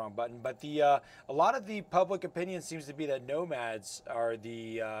well. Oops, wrong button. But a lot of the public opinion seems to be that Nomads are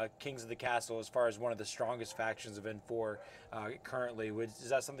the kings of the castle as far as one of the strongest factions of N4 currently. Is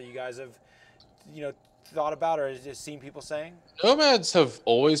that something you guys have, thought about or just seen people saying? Nomads have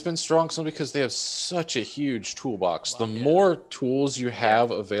always been strong simply because they have such a huge toolbox. The yeah. more tools you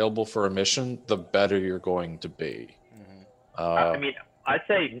have available for a mission, the better you're going to be. I mean, I'd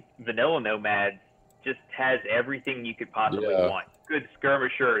say Vanilla Nomads just has everything you could possibly Yeah. want. Good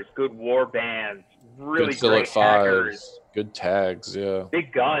skirmishers, good war bands, really good still great at fives, hackers, good tags, yeah.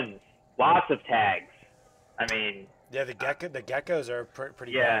 big guns, lots of tags. I mean, Yeah, the geckos are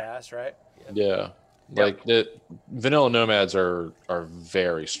pretty Yeah. badass, right? Yeah. Like the vanilla nomads are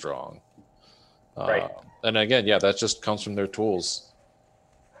very strong. Right. And again, yeah, that just comes from their tools.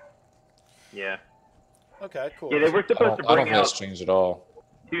 yeah. Okay, cool. Yeah, they were I supposed don't, to I don't bring think that's out changed at all.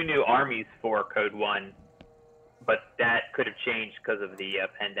 2 new armies for Code 1, but that could have changed because of the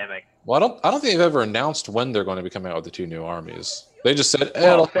pandemic. Well, I don't think they've ever announced when they're going to be coming out with the 2 new armies. They just said,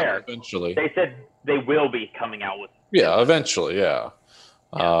 Well, it'll fair. happen eventually. They said they will be coming out with. Yeah, eventually, yeah.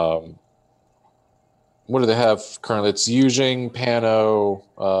 What do they have currently? It's Yujing, Pano,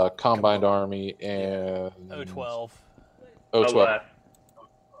 Combined Army, and 012. 012.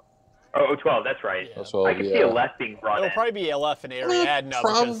 Oh, 012, that's right. Yeah. 012, I can see yeah. Aleph being brought It'll in. probably be LF and Ariadna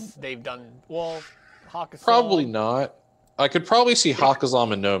prob- because they've done Hakaslam. Probably not. I could probably see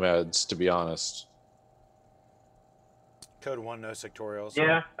Hakazam and Nomads, to be honest. Code 1, no sectorials.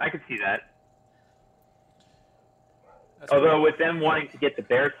 Yeah, I could see that. That's Although cool. with them wanting to get the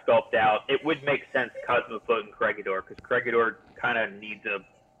bear sculpt out, it would make sense Cosmofloat and Corregidor, because Corregidor kind of needs a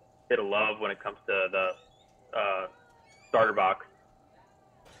bit of love when it comes to the starter box.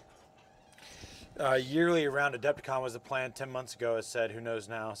 Yearly around Adepticon was the plan 10 months ago, as said. Who knows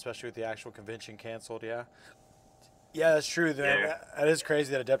now, especially with the actual convention canceled, yeah. Yeah, that's true. Yeah. That is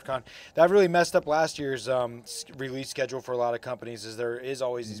crazy that Adepticon, that really messed up last year's release schedule for a lot of companies, is there is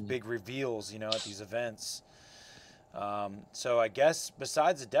always these big reveals, at these events. So I guess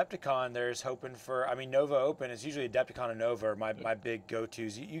besides Adepticon, there's hoping for, Nova Open, it's usually Adepticon and Nova are my big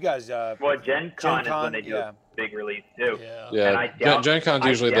go-tos. You guys... Well, Gen Con is Con, when they do yeah. a big release, too. Yeah. And I Yeah, doubt- Gen Con's I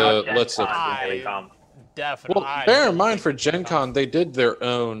usually doubt the Gen let's Con look. is gonna I- come. Definitely. Well, bear in mind for Gen Con, they did their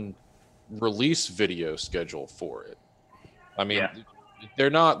own release video schedule for it. I mean, Yeah. they're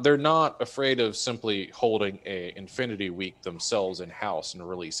not afraid of simply holding a Infinity Week themselves in house and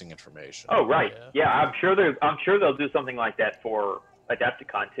releasing information. Oh, right. Yeah. Yeah, I'm sure they'll do something like that for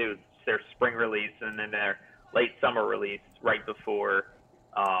Adepticon, too. It's their spring release and then their late summer release right before,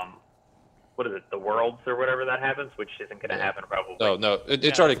 what is it, the Worlds or whatever that happens, which isn't going to Yeah. happen probably. No, it's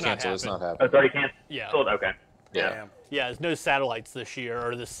Yeah, already it's not canceled. It's not Oh, happening. it's already canceled? Yeah. Okay. Yeah, Damn. Yeah, there's no satellites this year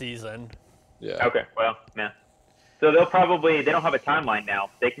or this season. yeah. Okay, well, yeah. So they don't have a timeline now.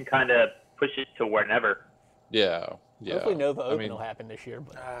 They can kind of push it to whenever. Yeah. Hopefully Nova Open I mean, will happen this year.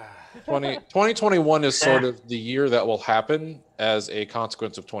 But 2021 is sort of the year that will happen as a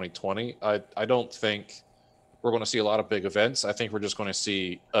consequence of 2020. I don't think we're going to see a lot of big events. I think we're just going to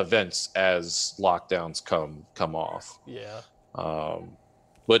see events as lockdowns come off. yeah.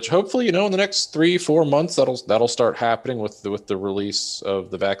 which hopefully, in the next 3-4 months, that'll start happening with the release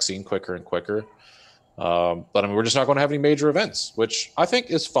of the vaccine quicker and quicker. But I mean, we're just not going to have any major events, which I think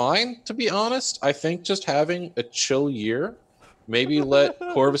is fine, to be honest. I think just having a chill year, maybe let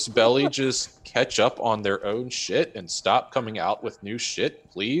Corvus Belli just catch up on their own shit and stop coming out with new shit.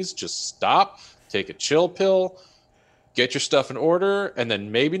 Please just stop, take a chill pill, get your stuff in order, and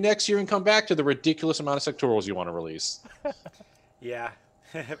then maybe next year and come back to the ridiculous amount of sectorals you want to release. Yeah,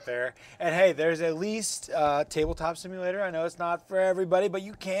 fair. And hey, there's at least Tabletop Simulator. I know it's not for everybody, but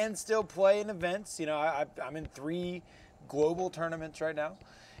you can still play in events. I'm in 3 global tournaments right now,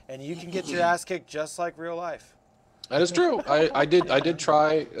 and you can get your ass kicked just like real life. That is true. I did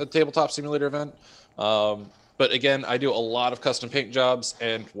try a Tabletop Simulator event. But again, I do a lot of custom paint jobs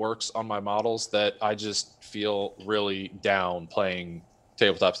and works on my models that I just feel really down playing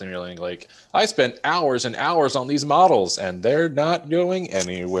Tabletop Simulator. Like, I spent hours and hours on these models and they're not going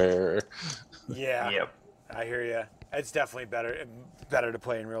anywhere. Yeah. Yep. I hear you. It's definitely better to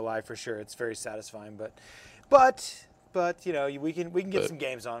play in real life for sure. It's very satisfying, but we can get some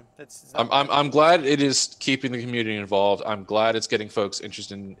games on. I'm glad it is keeping the community involved. I'm glad it's getting folks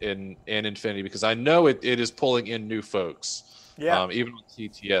interested in Infinity, because I know it is pulling in new folks. Yeah. Even with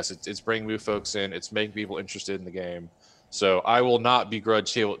TTS, it's bringing new folks in. It's making people interested in the game. So I will not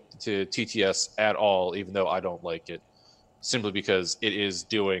begrudge to TTS at all, even though I don't like it, simply because it is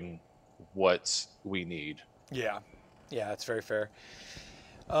doing what we need. Yeah, it's very fair.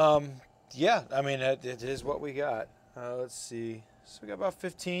 Yeah, I mean, it is what we got. Let's see. So we got about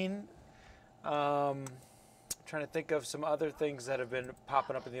 15. Trying to think of some other things that have been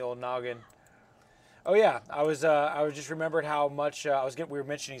popping up in the old noggin. Oh yeah, I was just remembered how much we were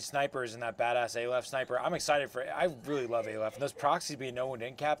mentioning snipers and that badass Aleph sniper. I'm excited for it. I really love Aleph, and those proxies being no wound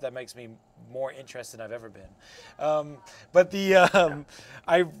in cap, that makes me more interested than I've ever been. But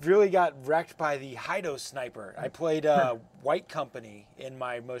I really got wrecked by the Hido sniper. I played White Company in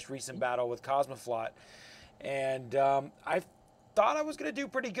my most recent battle with Cosmoflot, and I thought I was going to do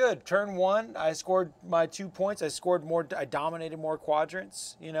pretty good. Turn 1, I scored my 2 points. I dominated more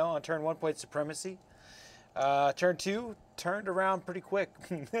quadrants, on turn 1, played Supremacy. Turn 2, turned around pretty quick.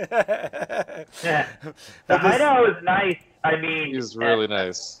 Yeah. The hideout was nice. I mean, He was really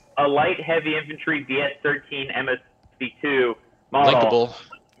nice. A light heavy infantry BS-13 MSV2 model. Linkable.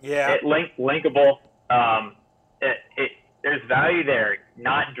 Yeah. Linkable. There's value there.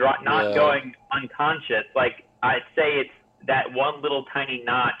 Not going unconscious. Like, I'd say it's that one little tiny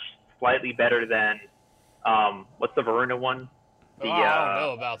notch slightly better than what's the Varuna one? I don't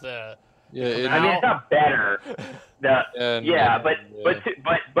know about that. Yeah, I mean, it's not better. But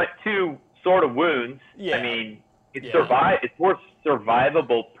 2 sort of wounds. Yeah. I mean, it's more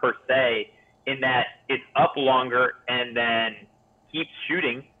survivable per se, in that it's up longer and then keeps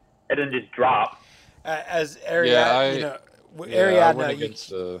shooting and then just drop. As Ariadna,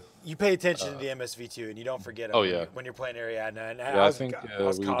 Ariadna, you pay attention to the MSV2 and you don't forget it when you're playing Ariadna. And I think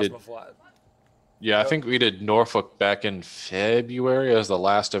we did. Yeah, I think we did Norfolk back in February as the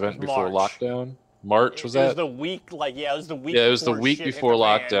last event before lockdown. March was that? It was the week, it was the week. Yeah, it was the week before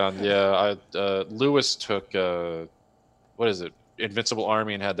lockdown. Yeah, Lewis took what is it? Invincible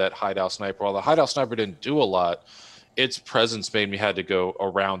Army, and had that hideout sniper. While the hideout sniper didn't do a lot, its presence made me had to go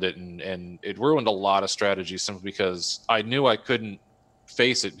around it, and it ruined a lot of strategies simply because I knew I couldn't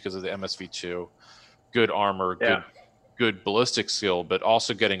face it because of the MSV2. Good armor, good ballistic skill, but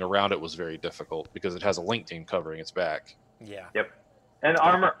also getting around it was very difficult because it has a link team covering its back. Yeah. Yep. And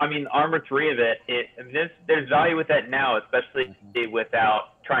armor 3 of it, there's value with that now, especially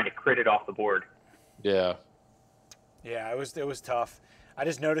without trying to crit it off the board. Yeah. Yeah, it was tough. I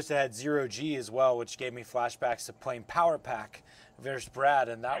just noticed it had 0G as well, which gave me flashbacks to playing Power Pack versus Brad,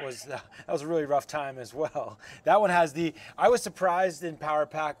 and that was a really rough time as well. That one has I was surprised in Power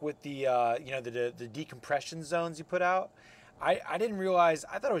Pack with the the decompression zones you put out. I didn't realize,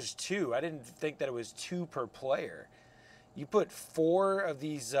 I thought it was 2. I didn't think that it was 2 per player. You put 4 of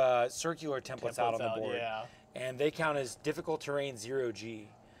these circular templates out on the board, and they count as difficult terrain 0G.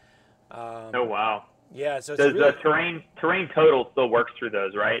 Oh wow. Yeah, so does the terrain total still works through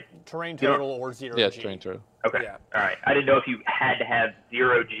those, right? Terrain total or 0G? Yeah, terrain total. Okay. Yeah. All right. I didn't know if you had to have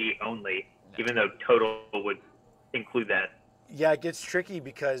 0G only, even though total would include that. Yeah, it gets tricky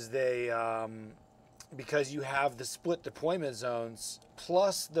because because you have the split deployment zones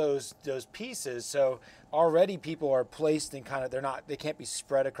plus those pieces. So already people are placed in kind of, they can't be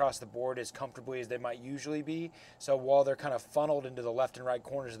spread across the board as comfortably as they might usually be. So while they're kind of funneled into the left and right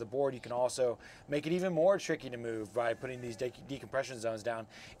corners of the board, you can also make it even more tricky to move by putting these decompression zones down.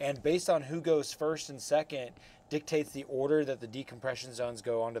 And based on who goes first and second dictates the order that the decompression zones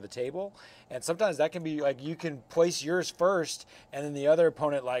go onto the table. And sometimes that can be like, you can place yours first and then the other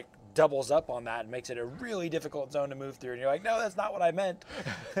opponent like doubles up on that and makes it a really difficult zone to move through. And you're like, no, that's not what I meant.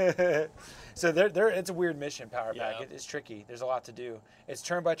 So it's a weird mission, Power Pack. Yeah. It's tricky. There's a lot to do. It's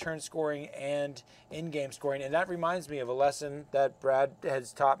turn-by-turn scoring and in-game scoring. And that reminds me of a lesson that Brad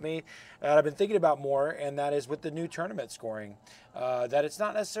has taught me that I've been thinking about more, and that is with the new tournament scoring. That it's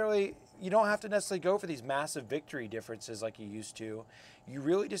not necessarily, you don't have to necessarily go for these massive victory differences like you used to. You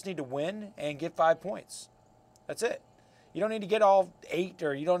really just need to win and get 5 points. That's it. You don't need to get all 8,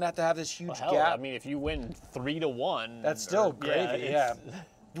 or you don't have to have this huge Hell, gap. I mean, if you win 3-1, That's still gravy, yeah.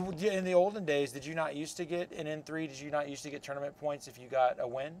 it's- In the olden days, did you not used to get an N3? Did you not used to get tournament points if you got a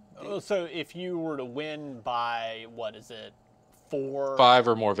win? So if you were to win by, what is it, 4? 5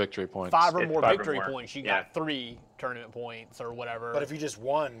 or more victory points. 5 or It's more 5 or victory more. points, you Yeah. got 3 tournament points or whatever. But if you just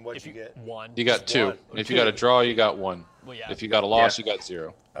won, what'd if you get? won, You got 2. one. If you got a draw, you got 1. well, yeah, If you got a loss, you got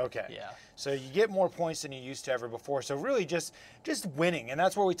 0. Okay. yeah. So you get more points than you used to ever before. So really just winning. And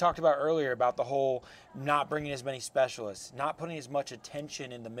that's what we talked about earlier about the whole not bringing as many specialists, not putting as much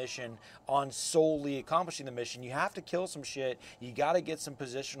attention in the mission on solely accomplishing the mission. You have to kill some shit. You got to get some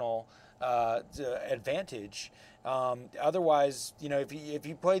positional advantage. Otherwise, you know, if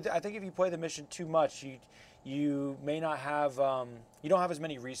you play, I think if you play the mission too much, you may not have, you don't have as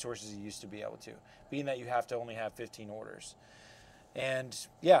many resources as you used to be able to, being that you have to only have 15 orders. And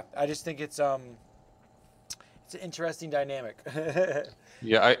yeah, I just think it's an interesting dynamic.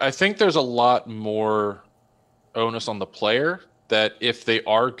 Yeah, I think there's a lot more onus on the player that if they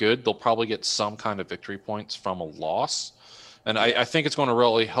are good, they'll probably get some kind of victory points from a loss. And I think it's going to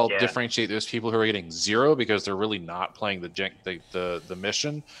really help differentiate those people who are getting 0 because they're really not playing the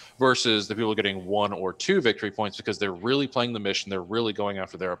mission versus the people getting 1 or 2 victory points because they're really playing the mission. They're really going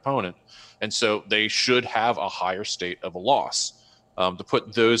after their opponent. And so they should have a higher state of a loss. To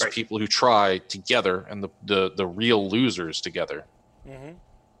put those people who try together and the real losers together. Mm-hmm.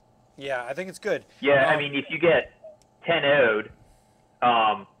 Yeah, I think it's good. Yeah, I mean, if you get 10-0'd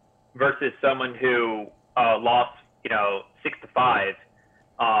versus someone who lost, 6-5,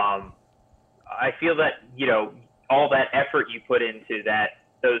 I feel that, all that effort you put into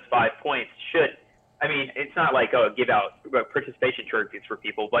those 5 points should, I mean, it's not like, give out participation trophies for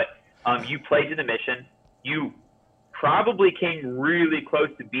people, but you played in the mission, you probably came really close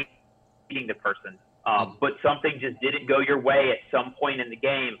to beating the person, but something just didn't go your way at some point in the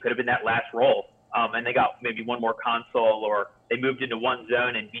game. Could have been that last roll, and they got maybe one more console, or they moved into one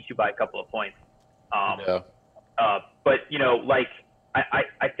zone and beat you by a couple of points. But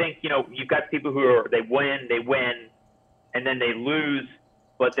I think you've got people who they win, and then they lose,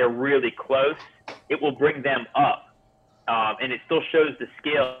 but they're really close. It will bring them up, and it still shows the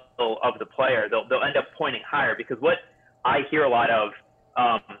skill of the player. They'll end up pointing higher, because what I hear a lot of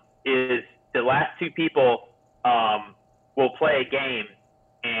is the last 2 people will play a game,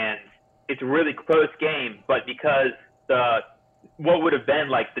 and it's a really close game, but because what would have been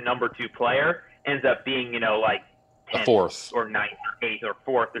like the number 2 player ends up being like 10th 4th or 9th or 8th or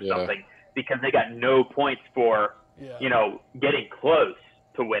 4th or something, because they got no points for getting close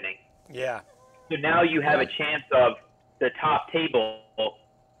to winning. Yeah. So now you have a chance of the top table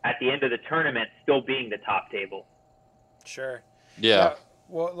at the end of the tournament still being the top table. Sure. Yeah.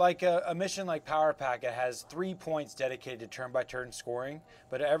 Well, like a mission like Power Pack, it has 3 points dedicated to turn-by-turn scoring,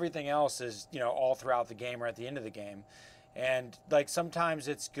 but everything else is, all throughout the game or at the end of the game. And like sometimes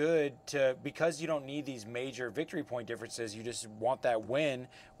it's good to, because you don't need these major victory point differences, you just want that win,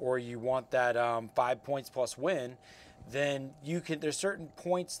 or you want that 5 points plus win, then there's certain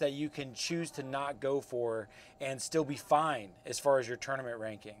points that you can choose to not go for and still be fine as far as your tournament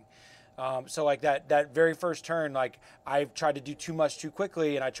ranking. So like that very first turn, like I tried to do too much too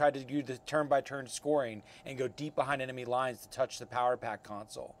quickly, and I tried to do the turn-by-turn scoring and go deep behind enemy lines to touch the Power Pack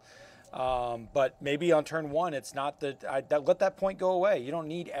console. But maybe on turn 1, it's not let that point go away. You don't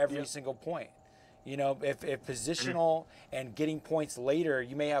need every single point. If positional and getting points later,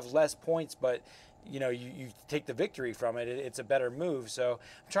 you may have less points, but you take the victory from it. It's a better move. So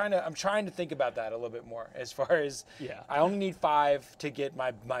I'm trying to think about that a little bit more, as far as I only need 5 to get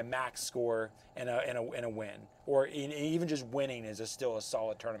my max score and a win, or even just winning is still a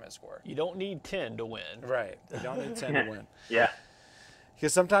solid tournament score. You don't need 10 to win. Right. You don't need 10 to win. Yeah.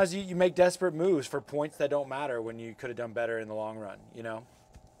 Because sometimes you make desperate moves for points that don't matter when you could have done better in the long run, you know?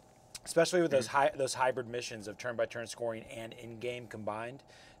 Especially with those hybrid missions of turn-by-turn scoring and in-game combined.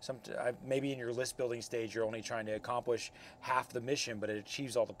 Maybe in your list building stage, you're only trying to accomplish half the mission, but it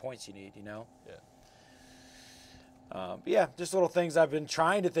achieves all the points you need, you know? Yeah, just little things I've been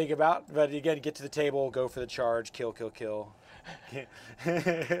trying to think about. But again, get to the table, go for the charge, kill, kill, kill.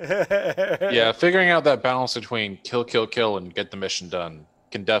 Yeah, figuring out that balance between kill, kill, kill, and get the mission done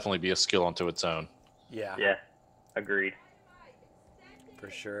can definitely be a skill unto its own. Yeah. Yeah, agreed. For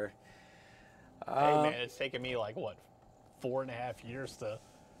sure. Hey man, it's taken me like what, 4.5 years to.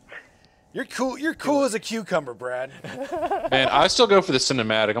 You're cool. You're cool as a cucumber, Brad. Man, I still go for the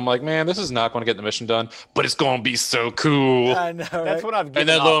cinematic. I'm like, man, this is not going to get the mission done, but it's going to be so cool. I know. That's Right? what I've given And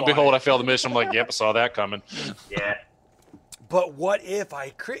then lo up and behold, on. I failed the mission. I'm like, yep, I saw that coming. Yeah. But what if I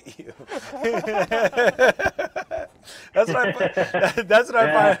crit you? That's what I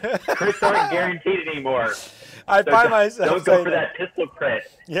find. Crits aren't guaranteed anymore. I So find myself don't go saying for that pistol crit.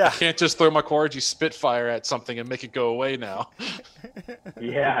 Yeah. Can't just throw my Corgi Spitfire at something and make it go away now.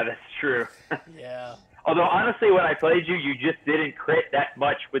 Yeah, that's true. Yeah. Although honestly, when I played you, you just didn't crit that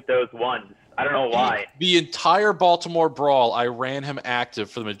much with those ones. I don't know why. The entire Baltimore Brawl, I ran him active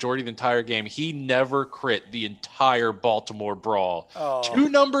for the majority of the entire game. He never crit the entire Baltimore Brawl. Oh. 2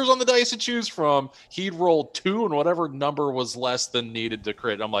 numbers on the dice to choose from. He'd roll 2, and whatever number was less than needed to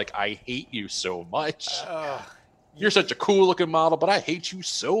crit. I'm like, I hate you so much. You're such a cool-looking model, but I hate you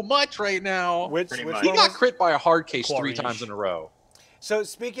so much right now. Which Pretty one much. He got was- crit by a hard case 3 Quarries. times in a row. So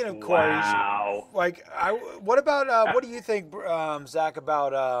speaking of quarries, Wow. like, what about what do you think, Zach,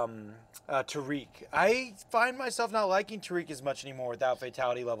 about Tariq? I find myself not liking Tariq as much anymore without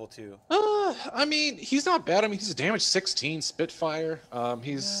fatality level 2. I mean, he's not bad. I mean, he's a damage 16 Spitfire.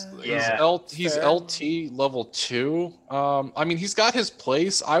 He's Yeah. he's Fair. LT level 2. I mean, he's got his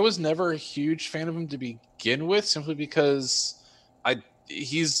place. I was never a huge fan of him to begin with, simply because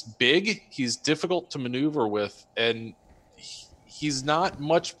he's big, he's difficult to maneuver with, and he's not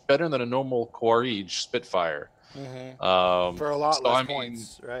much better than a normal Quarij Spitfire. For a lot so, less I mean,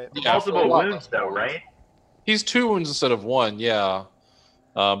 points, right? Yeah, for a Multiple lot wounds, less though, points. right? He's 2 wounds instead of 1, yeah.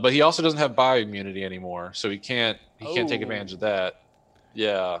 But he also doesn't have bioimmunity anymore, so he can't take Oh. advantage of that.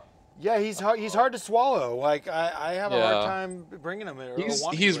 Yeah. Yeah, he's hard to swallow. Like I have a Yeah. hard time bringing him in.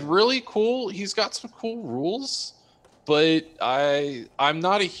 He's really cool. He's got some cool rules, but I'm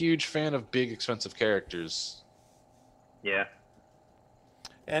not a huge fan of big expensive characters. Yeah.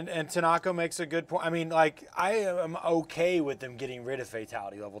 And Tanaka makes a good point. I mean, like, I am okay with them getting rid of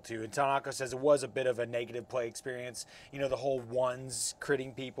fatality level 2. And Tanaka says it was a bit of a negative play experience. You know, the whole ones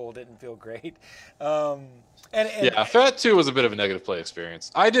critting people didn't feel great. Yeah, Fat 2 was a bit of a negative play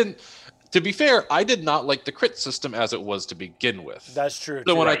experience. To be fair, I did not like the crit system as it was to begin with. That's true.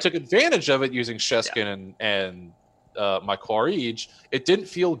 So too. when I Right. took advantage of it using Sheskin and my Quarij, it didn't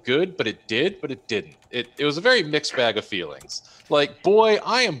feel good, but it did, but it didn't. It was a very mixed bag of feelings. Like, boy,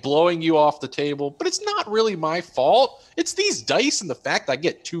 I am blowing you off the table, but it's not really my fault. It's these dice and the fact I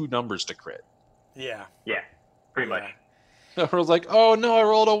get 2 numbers to crit. Yeah. Yeah. Pretty much. I was like, oh no, I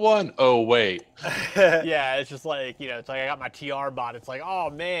rolled a 1. Oh wait. Yeah, it's just like, it's like I got my TR bot. It's like, oh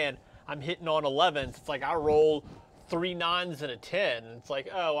man, I'm hitting on 11s. It's like I roll 3 9s and a 10. It's like,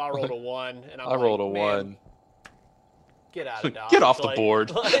 oh, I rolled a 1. And I rolled a man, 1. Get out of Dodge. Get off the Like-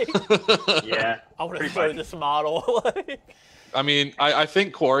 board. like, Yeah. I want to Pretty throw much. this model. Like, I mean, I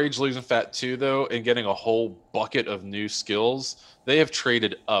think Quarij losing Fat 2, though, and getting a whole bucket of new skills, they have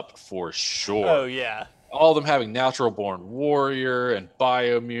traded up for sure. oh yeah. All of them having Natural Born Warrior and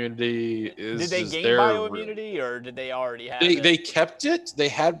Bioimmunity. Did they gain bioimmunity or did they already have it? They kept it. They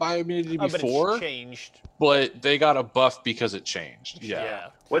had Bioimmunity Oh, but before, it's changed. but they got a buff because it changed. Yeah.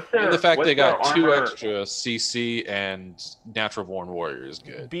 What's their And the fact what's they got their 2 armor- extra CC and Natural Born Warrior is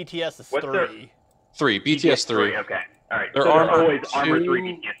good. BTS is What's 3. their- 3, BTS 3. Okay. All right. Their so they're armor always armor 2, 3,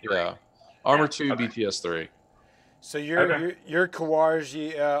 BTS 3. yeah. Armor Yeah, 2, okay. BTS 3. So you're Okay. you're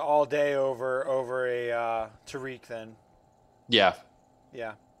Kawarji all day over a Tariq then. Yeah.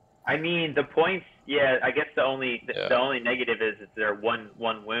 Yeah. I mean, the points. Yeah, I guess the only Yeah. the only negative is they're one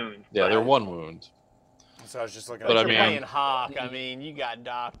wound. Yeah, but- they're 1 wound. So I was just looking But at I You're mean- playing Hawk. I mean, you got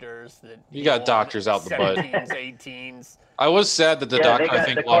doctors that You got want doctors out the butt. 17s, 18s. I was sad that the Yeah, doctor, they got I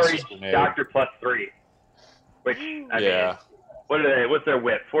think, the lost his Corey grenade. Doctor plus 3, which I Yeah. mean, what are they? What's their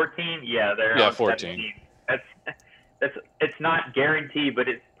whip? 14? Yeah, they're Yeah, on 14. 17. That's it's not guaranteed, but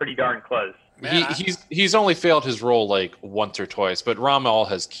it's pretty darn close. Man, He's only failed his roll like once or twice, but Ramal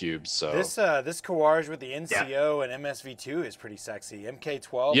has cubes, so this Courage with the NCO and MSV2 is pretty sexy.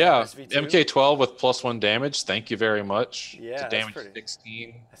 MK12 yeah, and MSV2. MK12 with +1 damage. Thank you very much. Yeah, to damage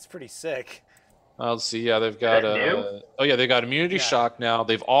 16. That's pretty sick. Let's see. Yeah, they've got they got immunity shock now.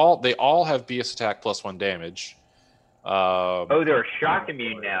 They all have BS attack +1 damage. They're shock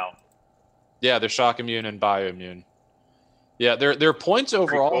immune now. Yeah, they're shock immune and bioimmune. Yeah, their points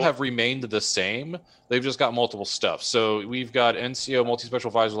overall cool. have remained the same. They've just got multiple stuff. So we've got NCO multi-special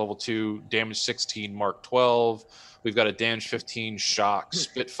visor level 2, damage 16, mark 12. We've got a damage 15 shock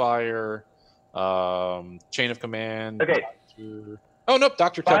Spitfire, chain of command. Okay. Oh nope,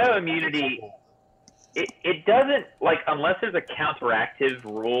 Dr. Tech. Bioimmunity. It doesn't, like, unless there's a counteractive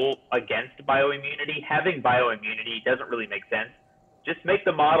rule against bioimmunity, having bioimmunity doesn't really make sense. Just make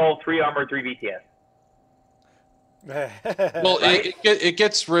the model 3 armor, 3 BTS. Well, right? it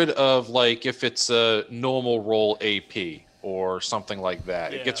gets rid of, like, if it's a normal roll AP or something like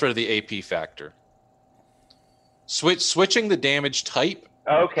that. Yeah. It gets rid of the AP factor. Switching the damage type.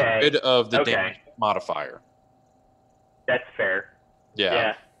 Okay. Rid of the damage modifier. That's fair.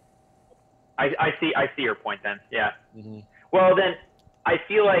 Yeah. I see your point then. Yeah. Mm-hmm. Well, then I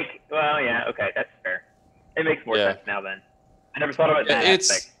feel like, that's fair. It makes more sense now then. I never thought about that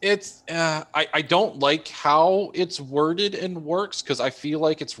aspect. I don't like how it's worded and works because I feel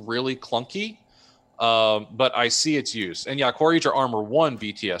like it's really clunky. But I see its use. And yeah, Core Eater are Armor 1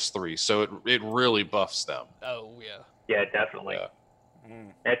 BTS 3, so it really buffs them. Oh yeah. Yeah, definitely.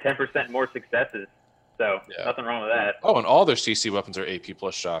 Yeah. 10% more successes. So nothing wrong with that. Oh, and all their CC weapons are AP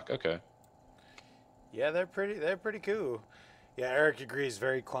plus shock. Okay. Yeah, they're pretty cool. Yeah, Eric agrees.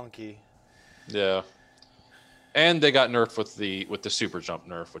 Very clunky. Yeah. And they got nerfed with the super jump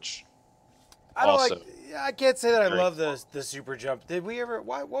nerf, which I can't say that I love the super jump. Did we ever?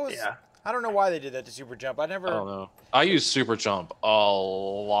 What was? Yeah. I don't know why they did that to super jump. I don't know. I use super jump a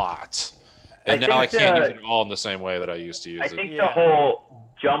lot, and now I can't use it all in the same way that I used to use it. I think the whole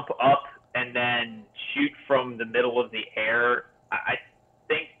jump up and then shoot from the middle of the air. I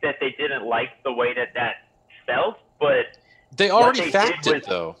think that they didn't like the way that felt, but they already fact it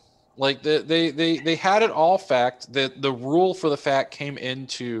though. Like they had it all fact. The rule for the fact came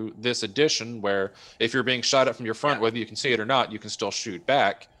into this edition where if you're being shot at from your front, whether you can see it or not, you can still shoot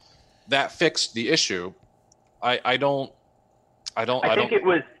back. That fixed the issue. I think it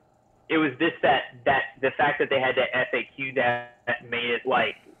was this that the fact that they had the FAQ that made it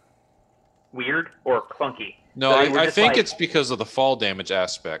like weird or clunky. No, I think it's because of the fall damage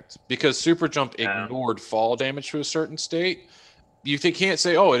aspect. Because super jump ignored fall damage to a certain state. You can't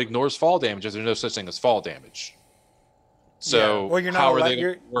say, oh, it ignores fall damage. There's no such thing as fall damage. So well, you're not how are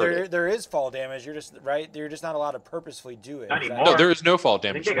they there is fall damage. You're just You're just not allowed to purposefully do it. Not anymore. No, there is no fall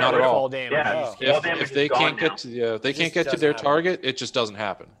damage. Not at all. Damage. Yeah. If they can't get to they can't get to their target, it just doesn't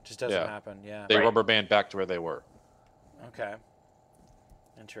happen. Just doesn't happen. Yeah. They rubber band back to where they were. Okay.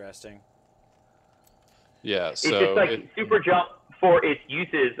 Interesting. Yeah. So it's just like super jump for its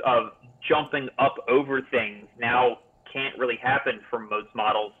uses of jumping up over things now can't really happen for most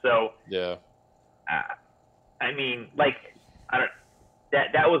models. So yeah. I mean, like,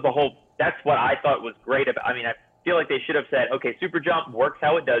 that was the whole, that's what I thought was great about, I mean, I feel like they should have said, okay, super jump works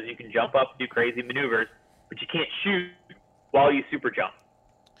how it does. You can jump up, do crazy maneuvers, but you can't shoot while you super jump.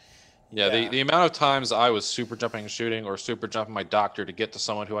 Yeah, the amount of times I was super jumping and shooting or super jumping my doctor to get to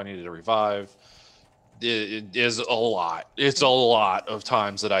someone who I needed to revive, it is a lot. It's a lot of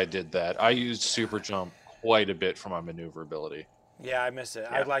times that I did that. I used super jump quite a bit for my maneuverability. Yeah, I miss it.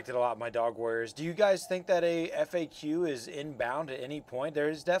 I liked it a lot, my Dog Warriors. Do you guys think that a FAQ is inbound at any point?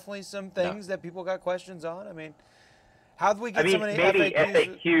 There's definitely some things that people got questions on. I mean, how do we get so many maybe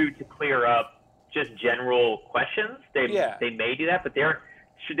FAQs? FAQ to clear up just general questions. They may do that, but they're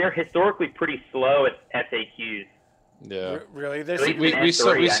historically pretty slow at FAQs. Yeah. Really? We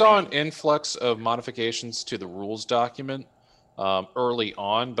saw an influx of modifications to the rules document early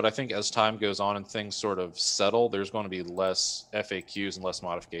on, but I think as time goes on and things sort of settle, there's going to be less FAQs and less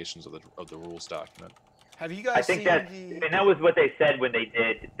modifications of the rules document. Have you guys seen and that was what they said when they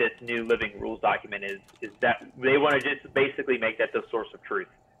did this new living rules document is that they want to just basically make that the source of truth.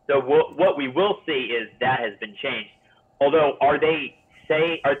 So what we will see is that has been changed. Although,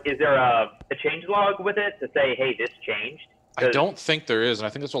 is there a change log with it to say, hey, this changed? I don't think there is, and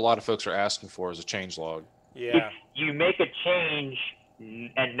I think that's what a lot of folks are asking for is a change log. Yeah. If you make a change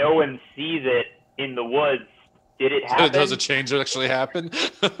and no one sees it in the woods, did it happen? Does a change actually happen?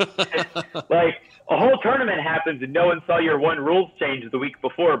 Like, a whole tournament happens and no one saw your one rules change the week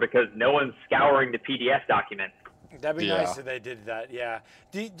before because no one's scouring the PDF document. That'd be Yeah. nice if they did that. Yeah.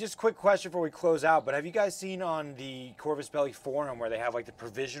 Just quick question before we close out. But have you guys seen on the Corvus Belli forum where they have like the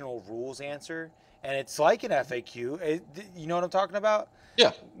provisional rules answer, and it's like an FAQ? You know what I'm talking about?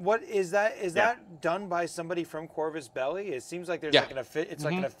 Yeah. What is that? Is that done by somebody from Corvus Belli? It seems like there's like it's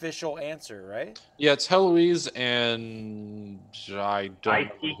like an official answer, right? Yeah, it's Heloise and I don't know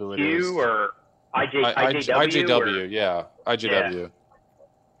who it is. ICQ or IJW? IJW, yeah. IJW.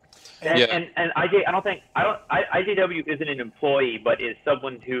 And IJW isn't an employee, but is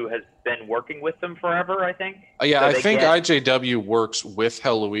someone who has been working with them forever, I think. Yeah, So I they think get- IJW works with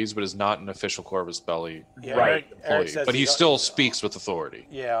Heloise, but is not an official Corvus Belli Right. Eric employee. says But he he's still speaks with authority.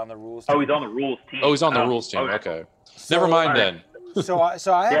 Yeah, on the rules. Oh, he's on the rules team. Oh, he's on the rules team. Okay. So- Never mind alright. then. So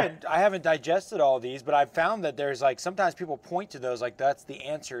I haven't digested all these, but I've found that there's like sometimes people point to those like that's the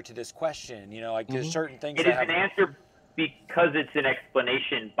answer to this question. You know, like there's certain things It that is have an answer because it's an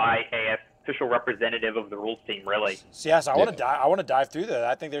explanation by a official representative of the rules team, really. So yes, I want to dive through that.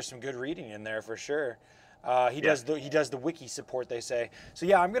 I think there's some good reading in there for sure. He does the wiki support, they say. So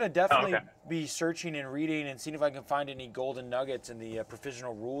yeah, I'm gonna definitely be searching and reading and seeing if I can find any golden nuggets in the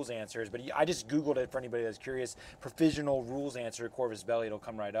provisional rules answers. But I just Googled it for anybody that's curious. Provisional rules answer Corvus Belli. It'll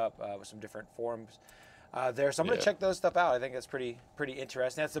come right up with some different forums there. So I'm gonna check those stuff out. I think that's pretty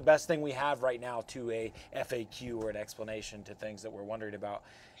interesting. That's the best thing we have right now to a FAQ or an explanation to things that we're wondering about.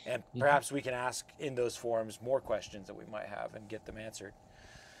 And perhaps we can ask in those forums more questions that we might have and get them answered.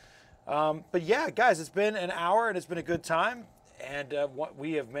 But yeah, guys, it's been an hour and it's been a good time. And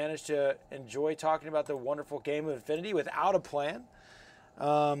we have managed to enjoy talking about the wonderful game of Infinity without a plan.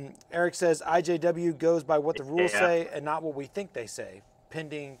 Eric says IJW goes by what the rules say and not what we think they say.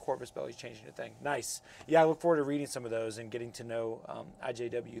 Pending Corvus Belli's changing the thing. Nice. Yeah, I look forward to reading some of those and getting to know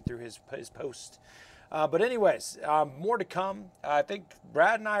IJW through his post. But anyways, more to come. I think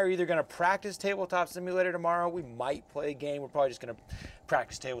Brad and I are either going to practice Tabletop Simulator tomorrow. We might play a game. We're probably just going to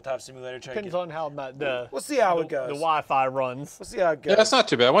practice Tabletop Simulator. Depends on how we'll see how it goes. The Wi-Fi runs. We'll see how it goes. Yeah, that's not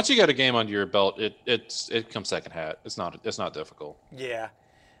too bad. Once you get a game under your belt, it comes second hat. It's not difficult. Yeah.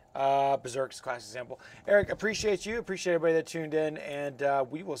 Berserk's a classic example. Eric, appreciate you. Appreciate everybody that tuned in. And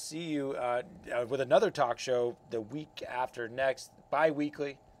we will see you with another talk show the week after next,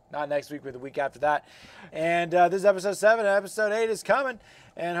 bi-weekly. Not next week, but the week after that. And this is episode 7. Episode 8 is coming.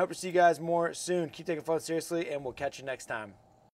 And hope to see you guys more soon. Keep taking fun seriously, and we'll catch you next time.